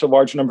clear to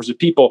large numbers of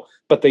people,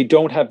 but they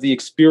don't have the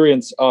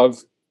experience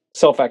of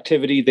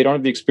self-activity. They don't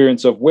have the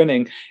experience of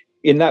winning.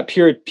 In that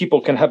period, people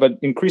can have an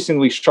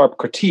increasingly sharp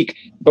critique,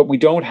 but we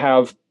don't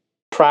have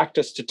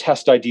practice to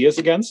test ideas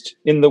against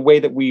in the way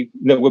that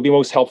will be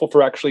most helpful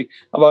for actually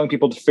allowing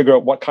people to figure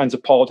out what kinds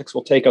of politics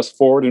will take us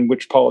forward and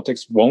which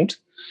politics won't.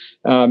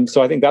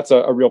 So I think that's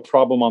a real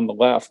problem on the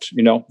left,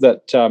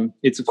 that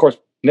it's, of course,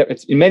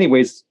 it's in many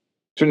ways,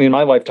 certainly in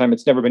my lifetime,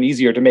 it's never been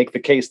easier to make the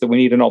case that we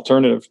need an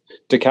alternative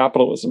to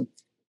capitalism.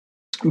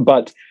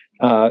 But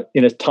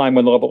in a time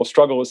when the level of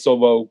struggle is so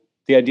low,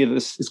 the idea that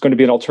this is going to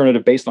be an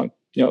alternative based on,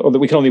 or that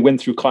we can only win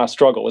through class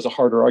struggle is a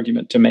harder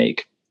argument to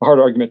make, a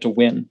harder argument to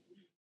win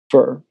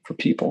for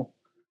people.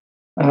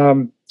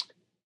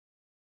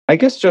 I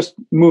guess just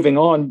moving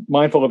on,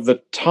 mindful of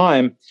the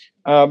time,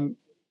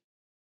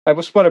 I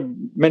just want to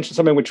mention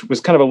something which was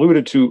kind of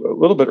alluded to a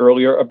little bit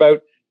earlier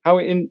about how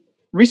in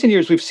recent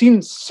years we've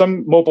seen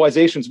some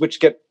mobilizations which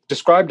get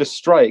described as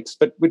strikes,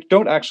 but which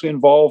don't actually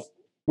involve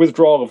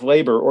withdrawal of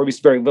labor, or at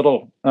least very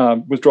little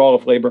withdrawal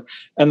of labor.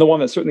 And the one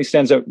that certainly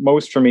stands out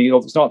most for me,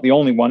 although it's not the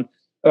only one,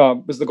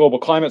 was the global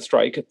climate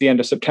strike at the end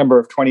of September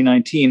of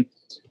 2019.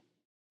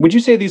 Would you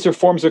say these are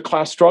forms of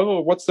class struggle,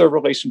 or what's their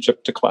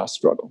relationship to class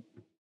struggle?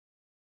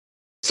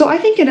 So I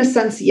think in a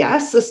sense,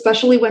 yes,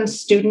 especially when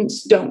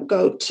students don't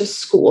go to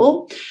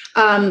school,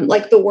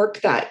 like the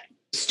work that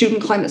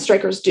student climate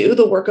strikers do,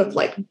 the work of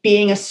like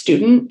being a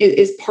student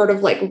is part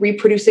of like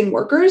reproducing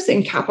workers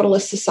in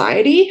capitalist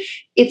society.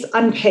 It's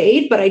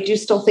unpaid, but I do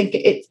still think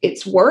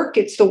it's work.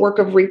 It's the work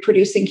of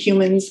reproducing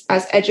humans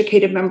as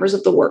educated members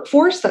of the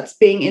workforce that's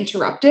being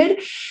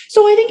interrupted.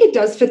 So I think it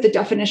does fit the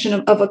definition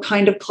of a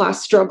kind of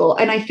class struggle.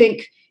 And I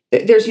think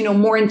there's,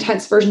 more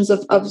intense versions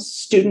of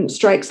student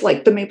strikes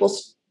like the Maple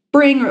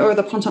Spring or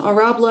the Printemps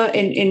Érable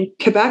in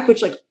Quebec,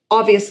 which like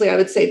obviously I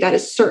would say that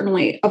is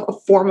certainly a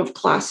form of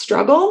class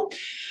struggle.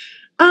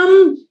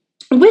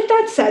 With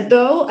that said,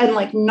 though, and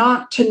like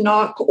not to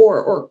knock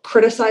or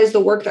criticize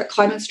the work that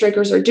climate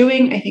strikers are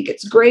doing, I think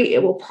it's great.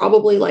 It will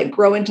probably like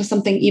grow into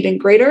something even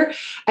greater.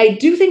 I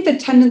do think the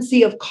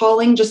tendency of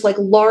calling just like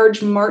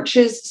large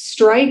marches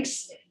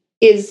strikes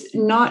is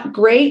not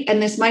great.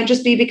 And this might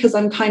just be because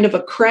I'm kind of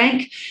a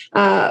crank,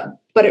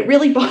 but it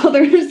really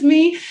bothers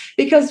me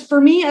because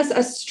for me, as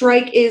a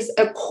strike is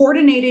a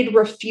coordinated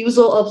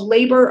refusal of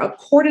labor, a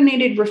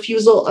coordinated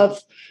refusal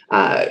of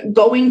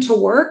going to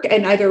work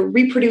and either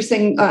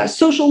reproducing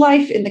social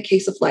life in the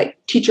case of like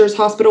teachers,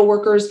 hospital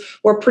workers,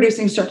 or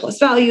producing surplus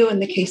value in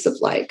the case of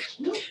like,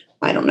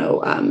 I don't know,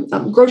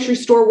 grocery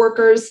store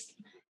workers.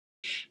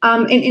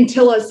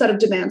 Until a set of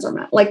demands are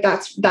met. Like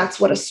that's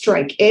what a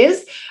strike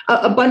is.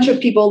 A bunch of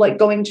people like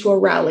going to a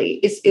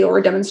rally or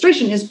a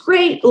demonstration is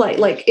great.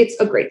 Like it's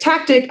a great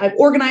tactic. I've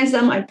organized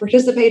them. I've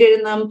participated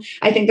in them.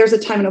 I think there's a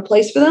time and a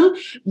place for them.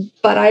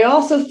 But I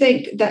also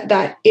think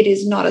that it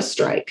is not a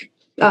strike.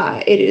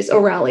 It is a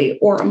rally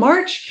or a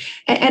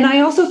march. And I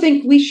also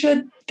think we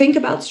should think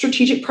about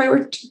strategic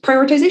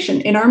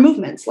prioritization in our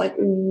movements. Like,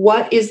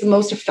 what is the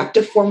most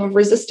effective form of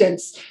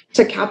resistance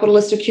to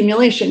capitalist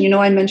accumulation?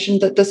 I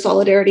mentioned that the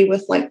solidarity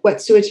with like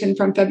Wet'suwet'en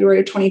from February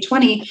of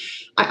 2020.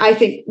 I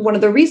think one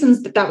of the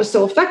reasons that was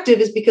so effective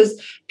is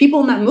because people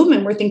in that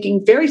movement were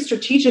thinking very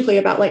strategically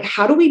about like,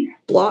 how do we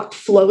block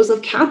flows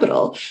of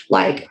capital?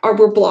 Like,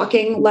 we're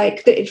blocking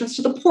like the entrance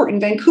to the port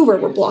in Vancouver.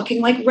 We're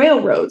blocking like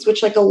railroads,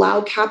 which like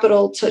allow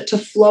capital to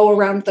flow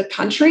around the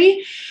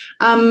country.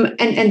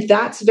 And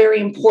that's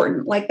very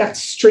important, like that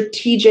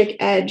strategic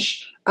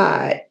edge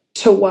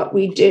to what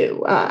we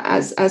do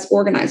as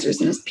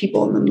organizers and as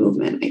people in the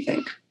movement, I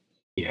think.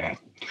 Yeah,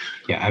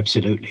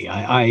 absolutely.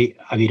 I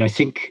mean, I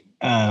think,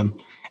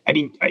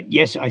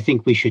 yes, I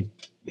think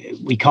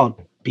we can't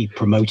be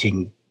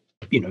promoting,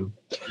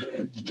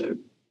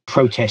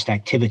 protest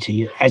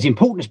activity. As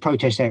important as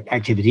protest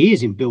activity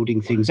is in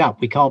building things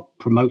up, we can't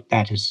promote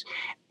that as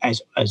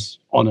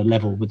on a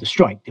level with the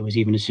strike. There was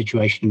even a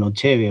situation in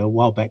Ontario a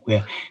while back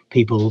where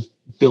people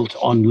built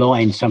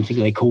online something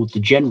they called the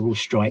General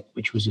Strike,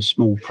 which was a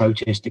small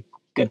protest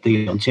at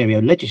the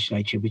Ontario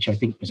legislature, which I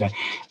think was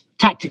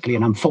tactically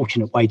an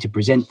unfortunate way to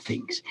present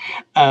things.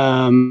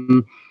 I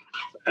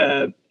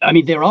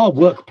mean, there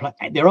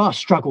are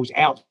struggles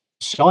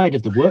outside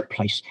of the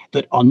workplace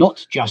that are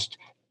not just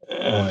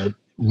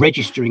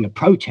registering a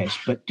protest,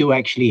 but do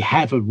actually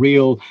have a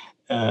real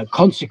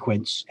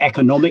consequence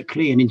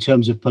economically and in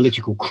terms of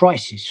political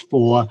crisis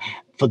for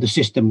the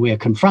system we're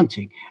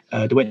confronting.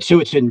 The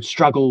Wet'suwet'en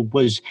struggle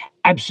was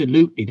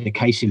absolutely the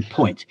case in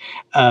point.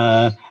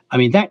 I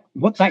mean,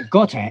 what that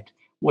got at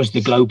was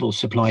the global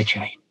supply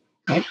chain.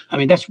 Right? I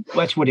mean, that's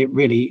what it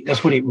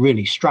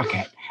really struck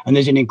at. And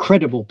there's an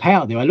incredible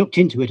power there. I looked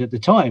into it at the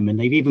time, and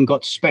they've even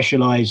got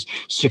specialized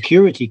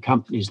security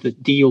companies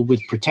that deal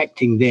with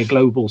protecting their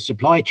global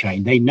supply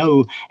chain. They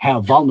know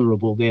how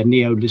vulnerable their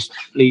neoliberal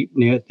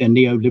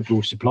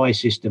supply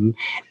system,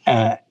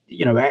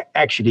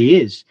 actually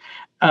is.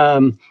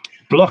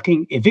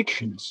 Blocking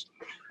evictions.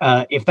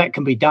 If that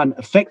can be done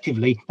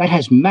effectively, that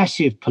has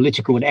massive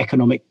political and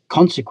economic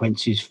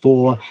consequences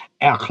for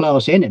our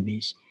class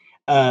enemies.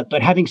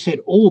 But having said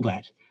all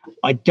that,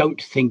 I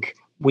don't think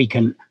we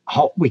can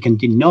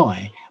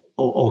deny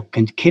or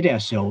can kid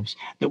ourselves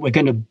that we're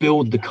going to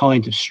build the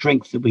kind of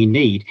strength that we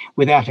need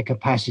without a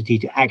capacity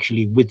to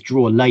actually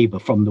withdraw labor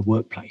from the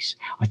workplace.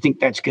 I think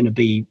that's going to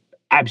be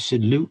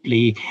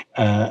absolutely,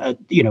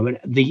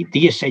 the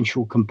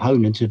essential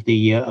component of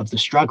the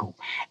struggle,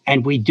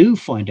 and we do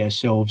find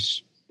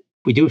ourselves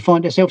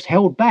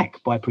held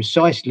back by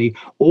precisely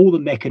all the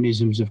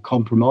mechanisms of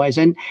compromise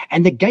and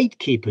the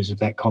gatekeepers of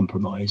that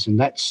compromise, and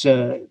that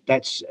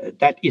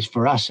is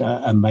for us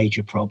a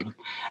major problem.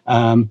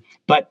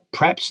 But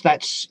perhaps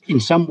that's in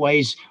some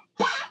ways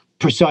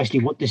precisely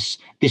what this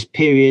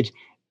period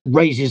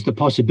raises the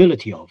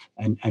possibility of,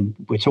 and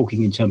we're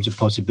talking in terms of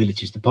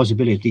possibilities. The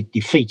possibility of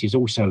defeat is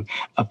also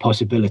a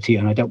possibility,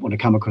 and I don't want to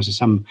come across as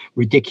some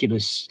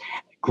ridiculous,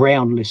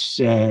 groundless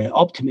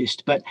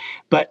optimist, but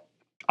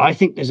I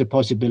think there's a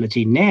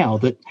possibility now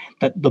that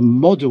the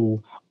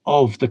model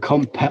of the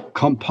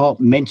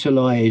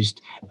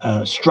compartmentalized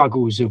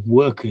struggles of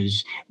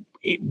workers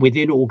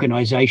within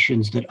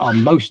organizations that are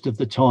most of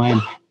the time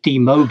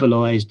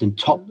demobilized and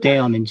top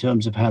down in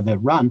terms of how they're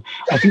run,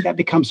 I think that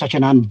becomes such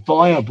an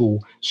unviable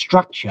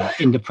structure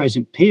in the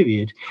present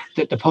period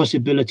that the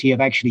possibility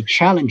of actually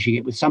challenging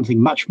it with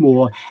something much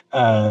more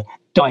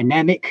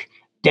dynamic,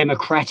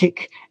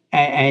 democratic,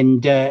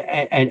 and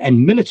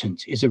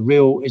militant is a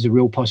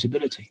real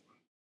possibility.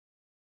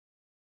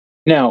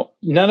 Now,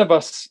 none of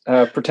us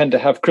pretend to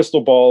have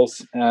crystal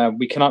balls.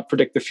 We cannot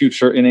predict the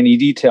future in any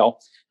detail.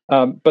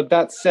 But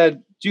that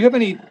said, do you have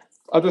any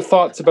other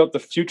thoughts about the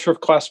future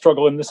of class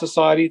struggle in this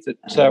society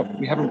that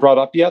we haven't brought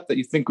up yet that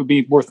you think would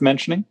be worth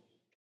mentioning?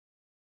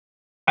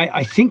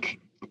 I think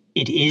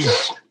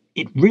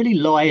it really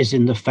lies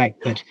in the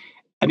fact that,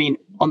 I mean,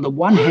 on the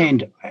one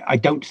hand, I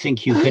don't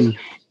think you can.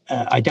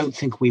 I don't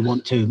think we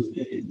want to.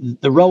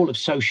 The role of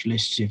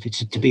socialists, if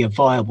it's to be a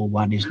viable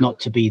one, is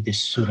not to be this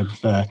sort of,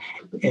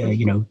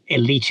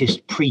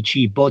 elitist,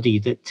 preachy body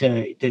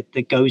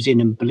that goes in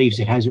and believes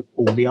it has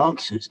all the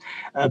answers.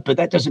 But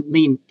that doesn't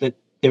mean that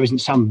there isn't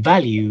some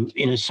value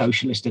in a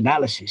socialist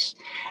analysis.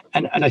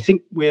 And I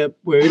think we're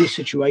in a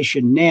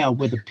situation now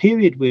where the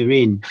period we're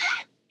in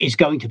is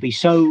going to be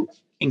so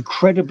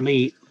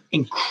incredibly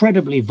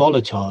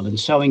volatile and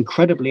so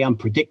incredibly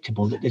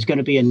unpredictable that there's going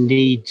to be a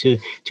need to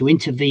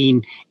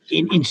intervene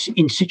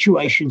in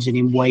situations and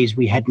in ways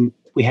we hadn't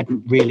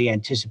really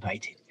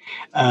anticipated.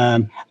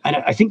 And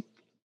I think,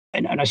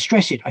 and I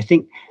stress it, I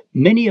think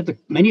many of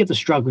the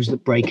struggles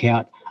that break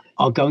out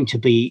are going to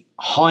be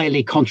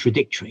highly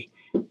contradictory,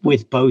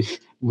 with both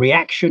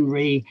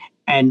reactionary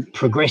and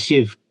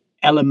progressive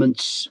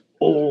elements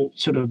all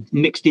sort of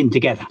mixed in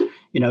together.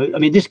 I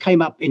mean, this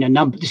comes up in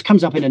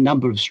a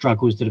number of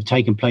struggles that have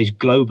taken place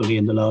globally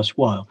in the last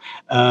while.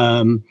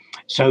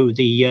 So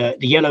the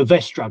yellow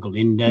vest struggle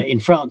in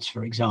France,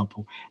 for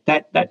example,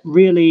 that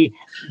really,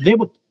 there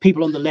were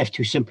people on the left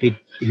who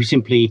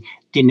simply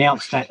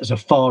denounced that as a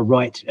far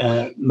right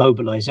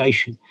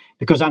mobilization,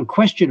 because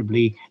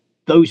unquestionably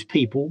those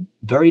people,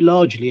 very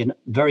largely and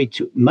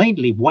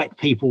mainly white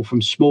people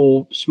from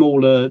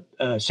smaller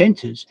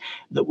centres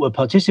that were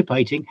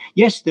participating.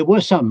 Yes, there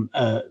were some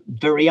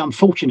very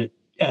unfortunate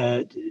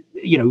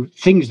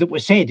things that were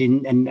said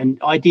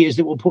and ideas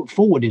that were put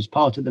forward as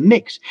part of the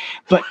mix,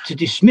 but to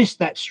dismiss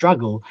that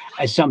struggle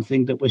as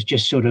something that was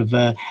just sort of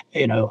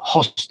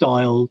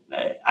hostile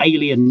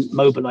alien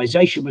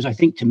mobilization was, I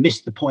think, to miss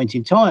the point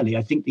entirely.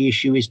 I think the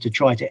issue is to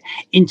try to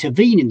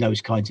intervene in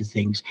those kinds of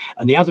things.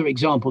 And the other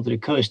example that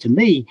occurs to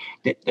me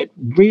that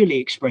really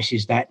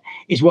expresses that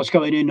is what's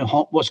gone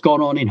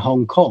on in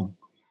Hong Kong,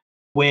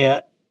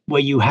 where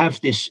you have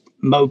this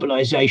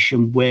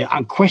mobilization where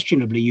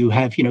unquestionably you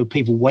have,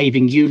 people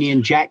waving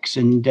Union Jacks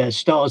and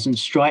stars and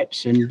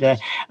stripes, and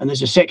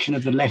there's a section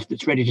of the left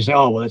that's ready to say,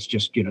 oh, well, that's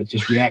just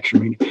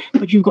reactionary.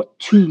 But you've got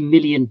 2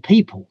 million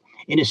people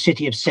in a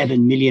city of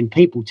 7 million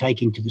people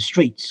taking to the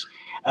streets,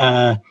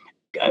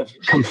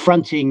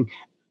 confronting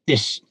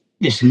this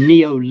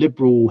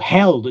neoliberal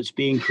hell that's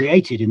being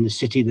created in the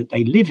city that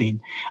they live in.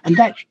 And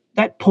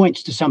that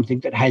points to something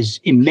that has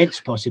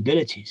immense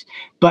possibilities.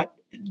 But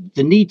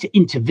the need to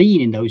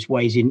intervene in those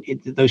ways, in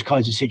those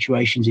kinds of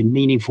situations in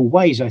meaningful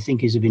ways, I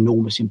think is of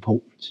enormous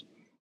importance.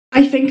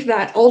 I think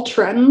that all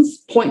trends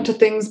point to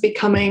things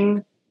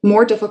becoming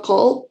more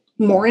difficult,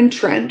 more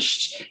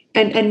entrenched,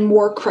 and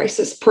more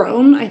crisis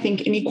prone. I think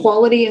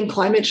inequality and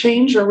climate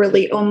change are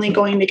really only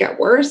going to get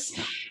worse,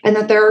 and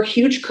that there are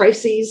huge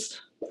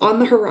crises on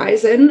the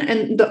horizon.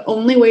 And the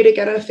only way to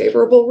get a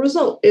favorable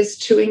result is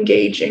to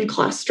engage in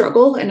class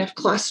struggle. And if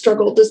class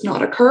struggle does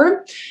not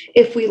occur,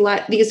 if we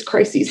let these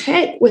crises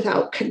hit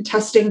without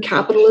contesting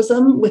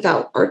capitalism,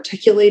 without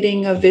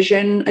articulating a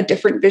vision, a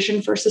different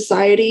vision for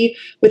society,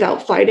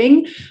 without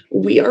fighting,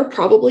 we are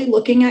probably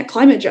looking at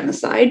climate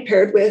genocide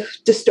paired with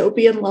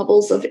dystopian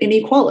levels of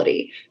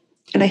inequality.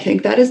 And I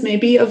think that is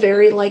maybe a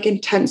very like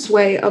intense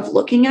way of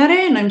looking at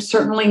it. And I'm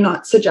certainly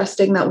not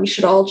suggesting that we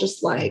should all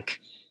just like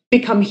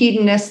become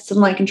hedonists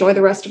and like enjoy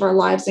the rest of our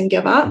lives and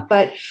give up.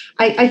 But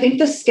I think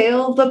the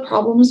scale of the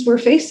problems we're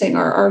facing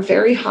are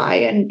very high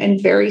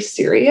and very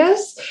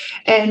serious.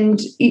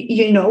 And,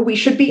 we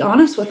should be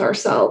honest with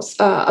ourselves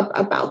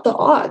about the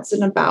odds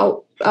and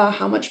about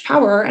how much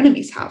power our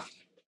enemies have.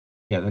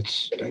 Yeah,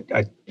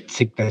 I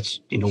think that's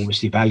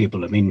enormously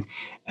valuable. I mean,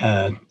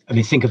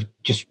 think of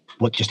just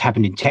what just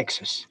happened in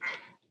Texas,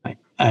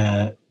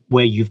 right?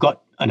 Where you've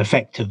got an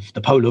effect of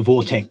the polar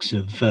vortex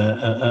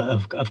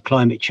of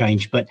climate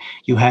change, but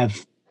you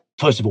have,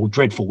 first of all,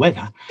 dreadful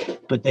weather,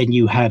 but then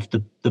you have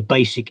the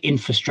basic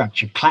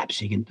infrastructure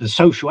collapsing, and the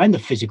social and the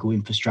physical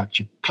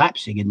infrastructure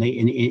collapsing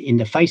in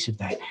the face of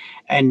that.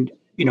 And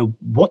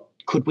what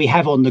could we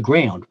have on the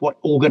ground? What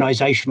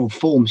organizational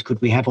forms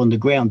could we have on the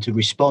ground to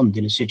respond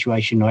in a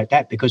situation like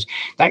that? Because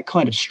that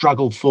kind of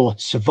struggle for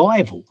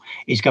survival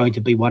is going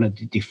to be one of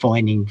the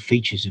defining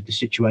features of the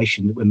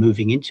situation that we're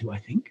moving into, I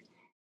think.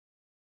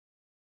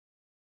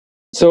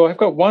 So I've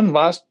got one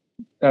last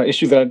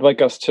issue that I'd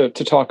like us to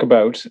talk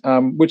about,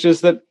 which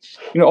is that,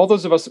 all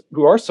those of us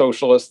who are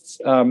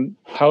socialists,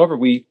 however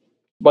we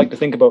like to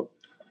think about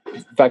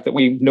the fact that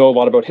we know a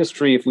lot about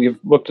history, if we have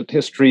looked at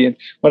history and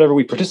whatever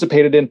we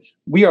participated in,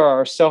 we are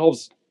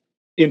ourselves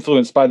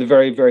influenced by the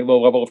very, very low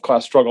level of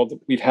class struggle that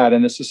we've had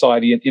in this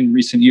society in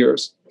recent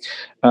years.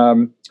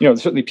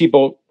 Certainly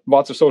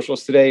lots of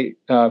socialists today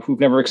who've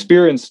never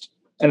experienced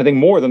anything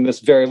more than this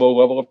very low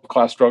level of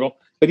class struggle.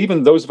 But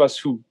even those of us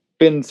who've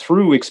been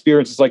through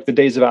experiences like the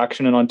Days of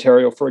Action in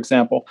Ontario, for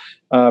example,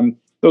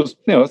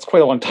 that's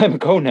quite a long time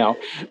ago now.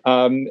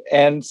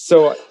 And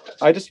so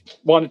I just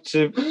wanted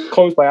to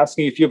close by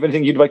asking if you have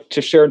anything you'd like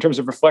to share in terms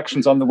of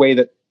reflections on the way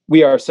that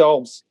we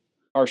ourselves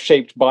are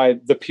shaped by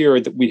the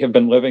period that we have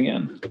been living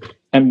in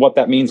and what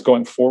that means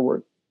going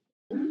forward.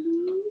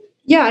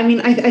 Yeah,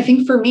 I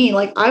think for me,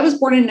 like I was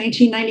born in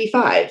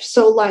 1995.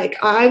 So like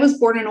I was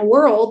born in a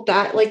world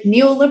that like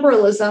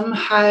neoliberalism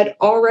had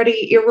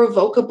already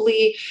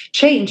irrevocably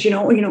changed.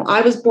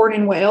 I was born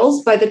in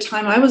Wales. By the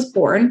time I was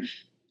born,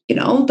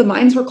 the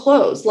mines were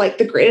closed. Like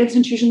the great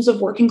institutions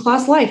of working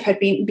class life had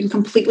been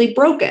completely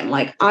broken.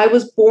 Like I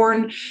was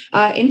born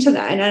into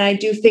that. And I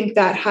do think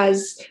that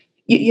has,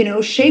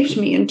 shaped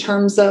me in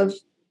terms of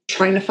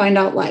trying to find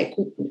out like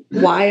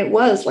why it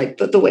was like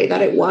the way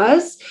that it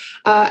was.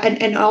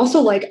 And also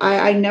like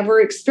I never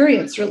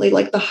experienced really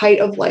like the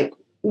height of like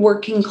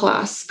working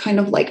class kind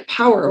of like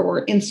power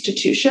or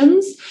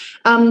institutions.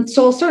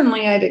 So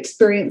certainly I've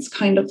experienced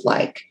kind of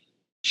like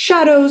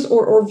shadows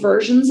or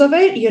versions of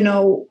it.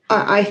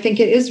 I think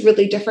it is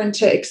really different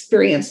to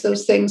experience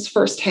those things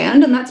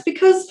firsthand. And that's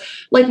because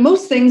like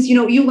most things,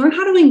 you learn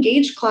how to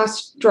engage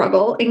class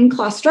struggle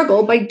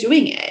by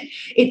doing it.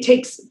 It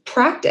takes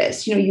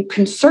practice. You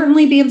can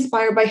certainly be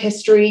inspired by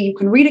history. You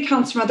can read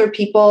accounts from other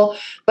people,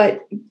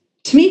 but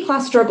to me,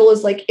 class struggle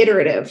is like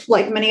iterative,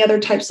 like many other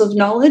types of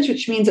knowledge,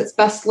 which means it's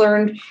best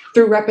learned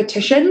through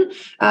repetition,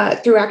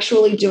 through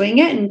actually doing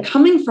it. And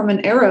coming from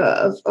an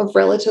era of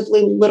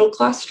relatively little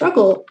class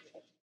struggle,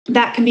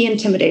 that can be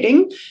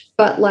intimidating.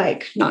 But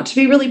like, not to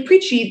be really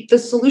preachy, the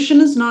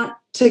solution is not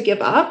to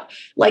give up.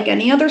 Like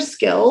any other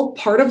skill,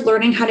 part of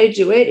learning how to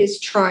do it is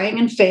trying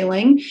and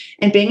failing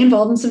and being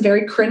involved in some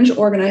very cringe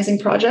organizing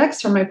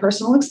projects from my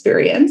personal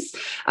experience,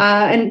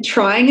 and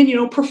trying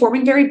and,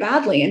 performing very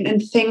badly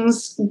and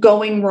things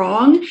going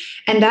wrong.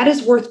 And that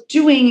is worth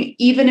doing,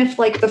 even if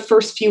like the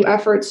first few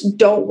efforts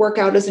don't work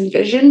out as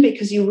envisioned,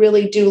 because you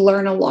really do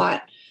learn a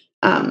lot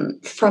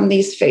from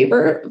these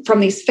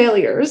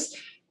failures.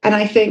 And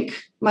I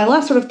think my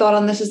last sort of thought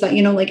on this is that,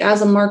 like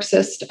as a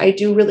Marxist, I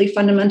do really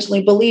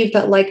fundamentally believe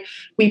that like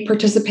we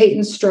participate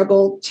in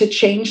struggle to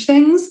change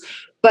things,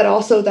 but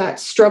also that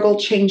struggle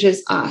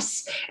changes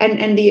us.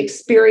 And the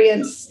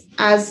experience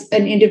as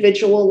an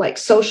individual, like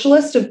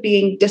socialist, of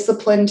being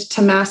disciplined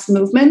to mass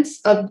movements,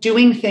 of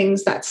doing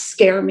things that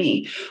scare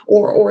me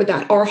or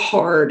that are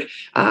hard,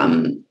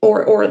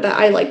 or that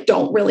I like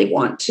don't really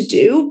want to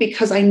do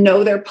because I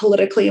know they're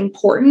politically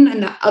important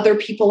and that other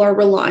people are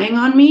relying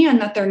on me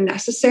and that they're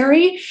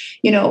necessary.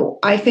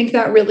 I think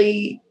that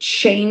really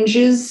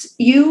changes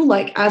you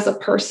like as a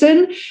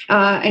person,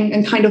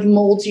 and kind of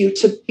molds you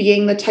to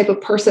being the type of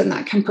person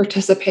that can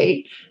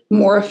participate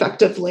more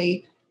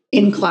effectively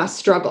in class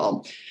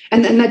struggle.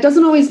 And that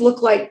doesn't always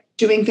look like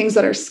doing things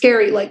that are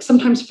scary. Like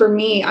sometimes for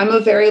me, I'm a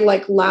very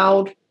like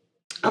loud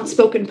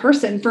outspoken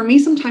person. For me,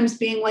 sometimes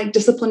being like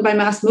disciplined by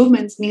mass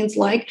movements means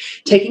like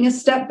taking a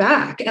step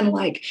back and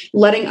like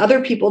letting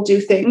other people do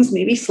things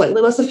maybe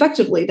slightly less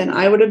effectively than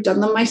I would have done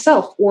them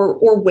myself,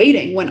 or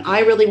waiting when I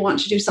really want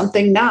to do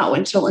something now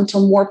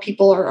until more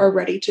people are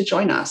ready to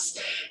join us.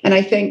 And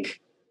I think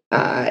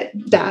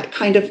that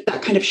kind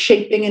of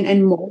shaping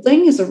and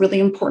molding is a really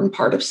important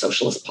part of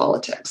socialist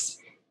politics.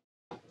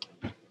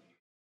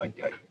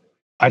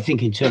 I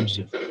think in terms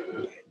of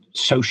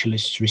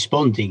socialists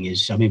responding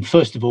is, I mean,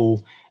 first of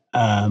all,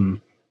 the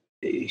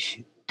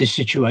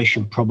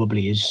situation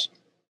probably is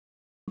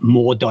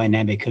more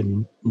dynamic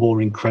and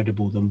more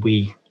incredible than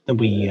we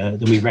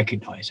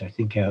recognise. I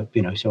think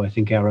so I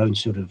think our own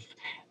sort of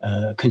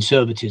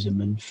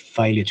conservatism and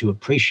failure to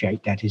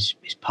appreciate that is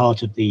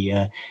part of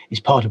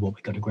what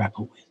we've got to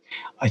grapple with.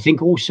 I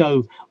think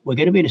also we're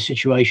going to be in a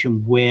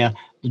situation where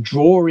the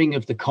drawing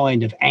of the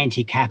kind of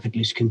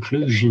anti-capitalist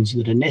conclusions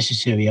that are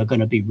necessary are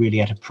going to be really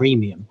at a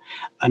premium.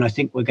 And I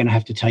think we're going to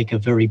have to take a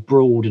very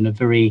broad and a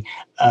very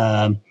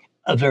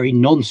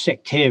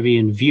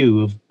non-sectarian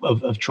view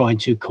of trying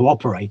to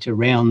cooperate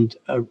around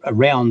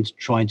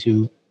trying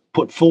to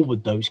put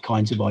forward those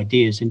kinds of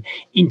ideas and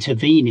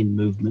intervene in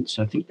movements.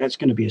 I think that's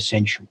going to be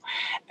essential.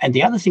 And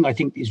the other thing I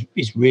think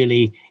is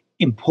really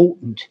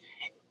important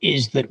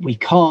is that we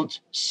can't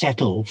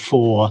settle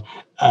for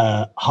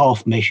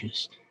half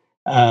measures.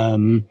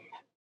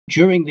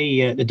 During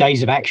the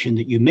days of action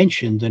that you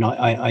mentioned, and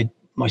I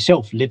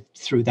myself lived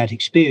through that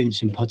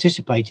experience and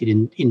participated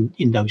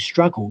in those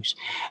struggles,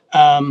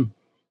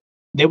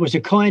 there was a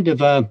kind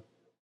of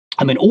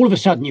all of a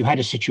sudden you had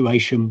a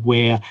situation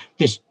where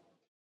this,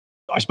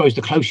 I suppose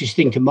the closest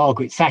thing to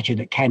Margaret Thatcher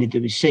that Canada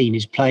has seen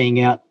is playing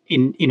out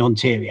in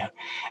Ontario.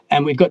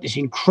 And we've got this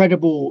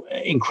incredible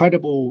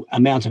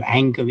amount of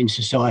anger in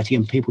society,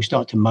 and people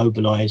start to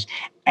mobilize.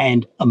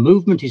 And a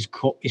movement is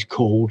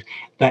called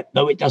that,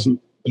 though it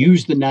doesn't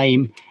use the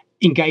name,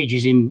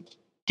 engages in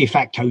de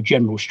facto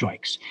general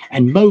strikes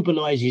and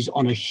mobilizes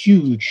on a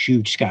huge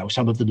scale,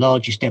 some of the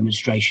largest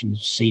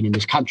demonstrations seen in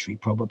this country,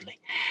 probably.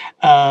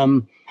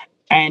 And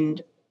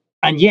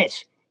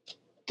yet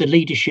the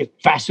leadership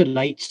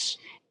vacillates.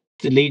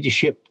 The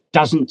leadership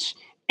doesn't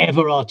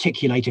ever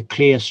articulate a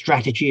clear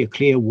strategy, a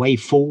clear way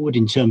forward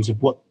in terms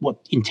of what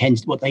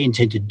they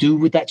intend to do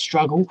with that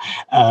struggle.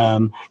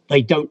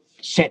 They don't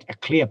set a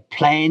clear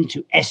plan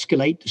to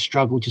escalate the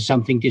struggle to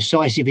something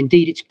decisive.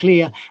 Indeed, it's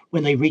clear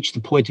when they reach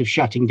the point of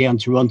shutting down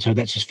Toronto,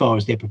 that's as far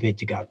as they're prepared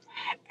to go.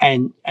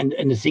 And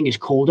the thing is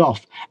called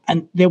off.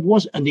 And the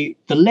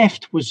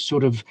left was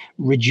sort of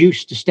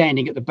reduced to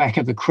standing at the back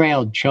of the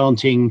crowd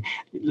chanting,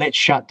 "Let's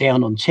shut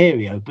down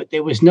Ontario." But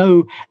there was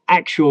no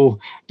actual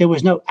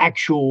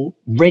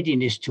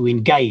readiness to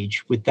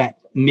engage with that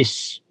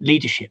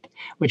misleadership,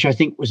 which I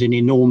think was an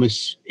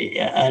enormous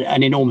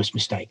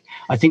mistake.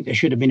 I think there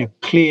should have been a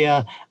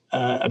clear,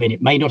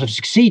 it may not have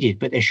succeeded,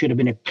 but there should have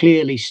been a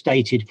clearly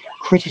stated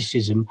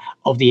criticism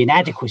of the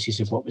inadequacies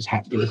of what was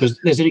happening, because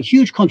there's a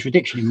huge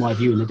contradiction, in my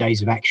view, in the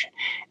days of action.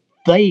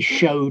 They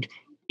showed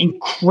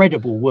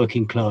incredible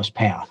working class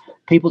power.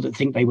 People that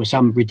think they were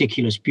some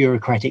ridiculous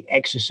bureaucratic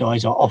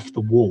exercise are off the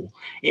wall.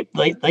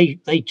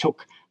 They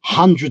took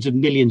hundreds of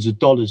millions of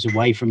dollars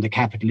away from the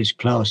capitalist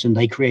class, and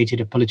they created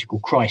a political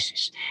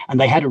crisis, and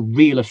they had a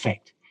real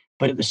effect.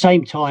 But at the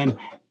same time,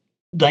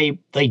 they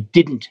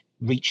didn't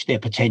reach their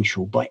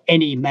potential by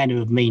any manner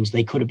of means.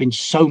 They could have been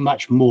so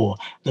much more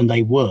than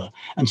they were.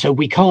 And so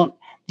we can't,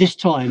 this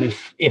time,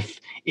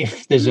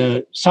 if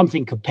there's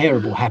something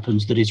comparable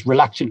happens that is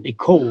reluctantly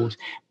called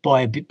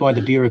by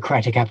the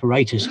bureaucratic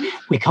apparatus,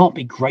 we can't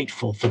be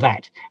grateful for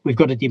that. We've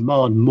got to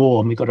demand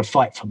more, and we've got to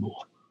fight for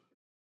more.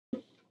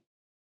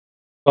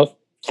 Well,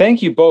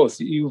 thank you both.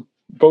 You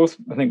both,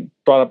 I think,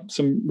 brought up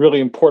some really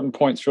important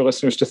points for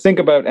listeners to think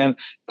about. And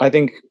I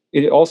think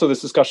this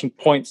discussion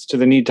points to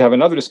the need to have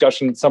another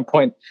discussion at some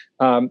point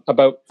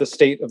about the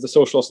state of the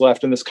socialist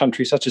left in this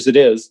country, such as it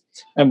is,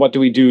 and what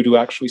do we do to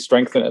actually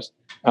strengthen it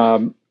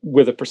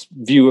with a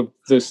view of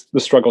the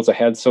struggles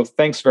ahead. So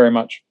thanks very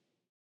much.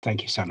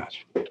 Thank you so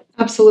much.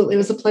 Absolutely. It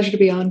was a pleasure to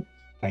be on.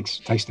 Thanks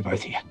to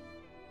both of you.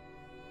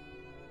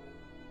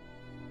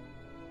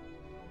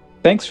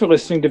 Thanks for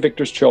listening to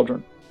Victor's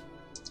Children.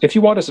 If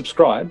you want to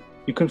subscribe,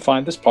 you can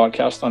find this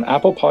podcast on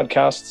Apple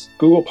Podcasts,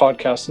 Google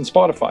Podcasts, and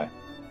Spotify.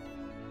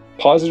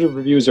 Positive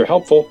reviews are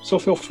helpful, so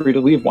feel free to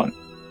leave one.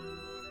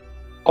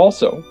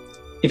 Also,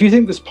 if you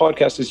think this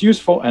podcast is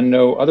useful and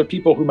know other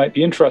people who might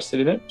be interested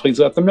in it, please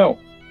let them know.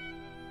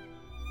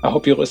 I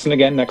hope you'll listen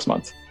again next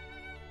month.